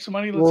 Let's make some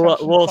money.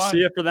 We'll see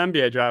you for the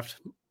NBA draft.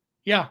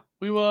 Yeah,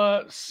 we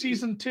will.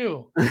 Season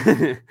 2,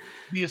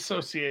 the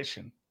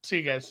association. See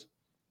you guys.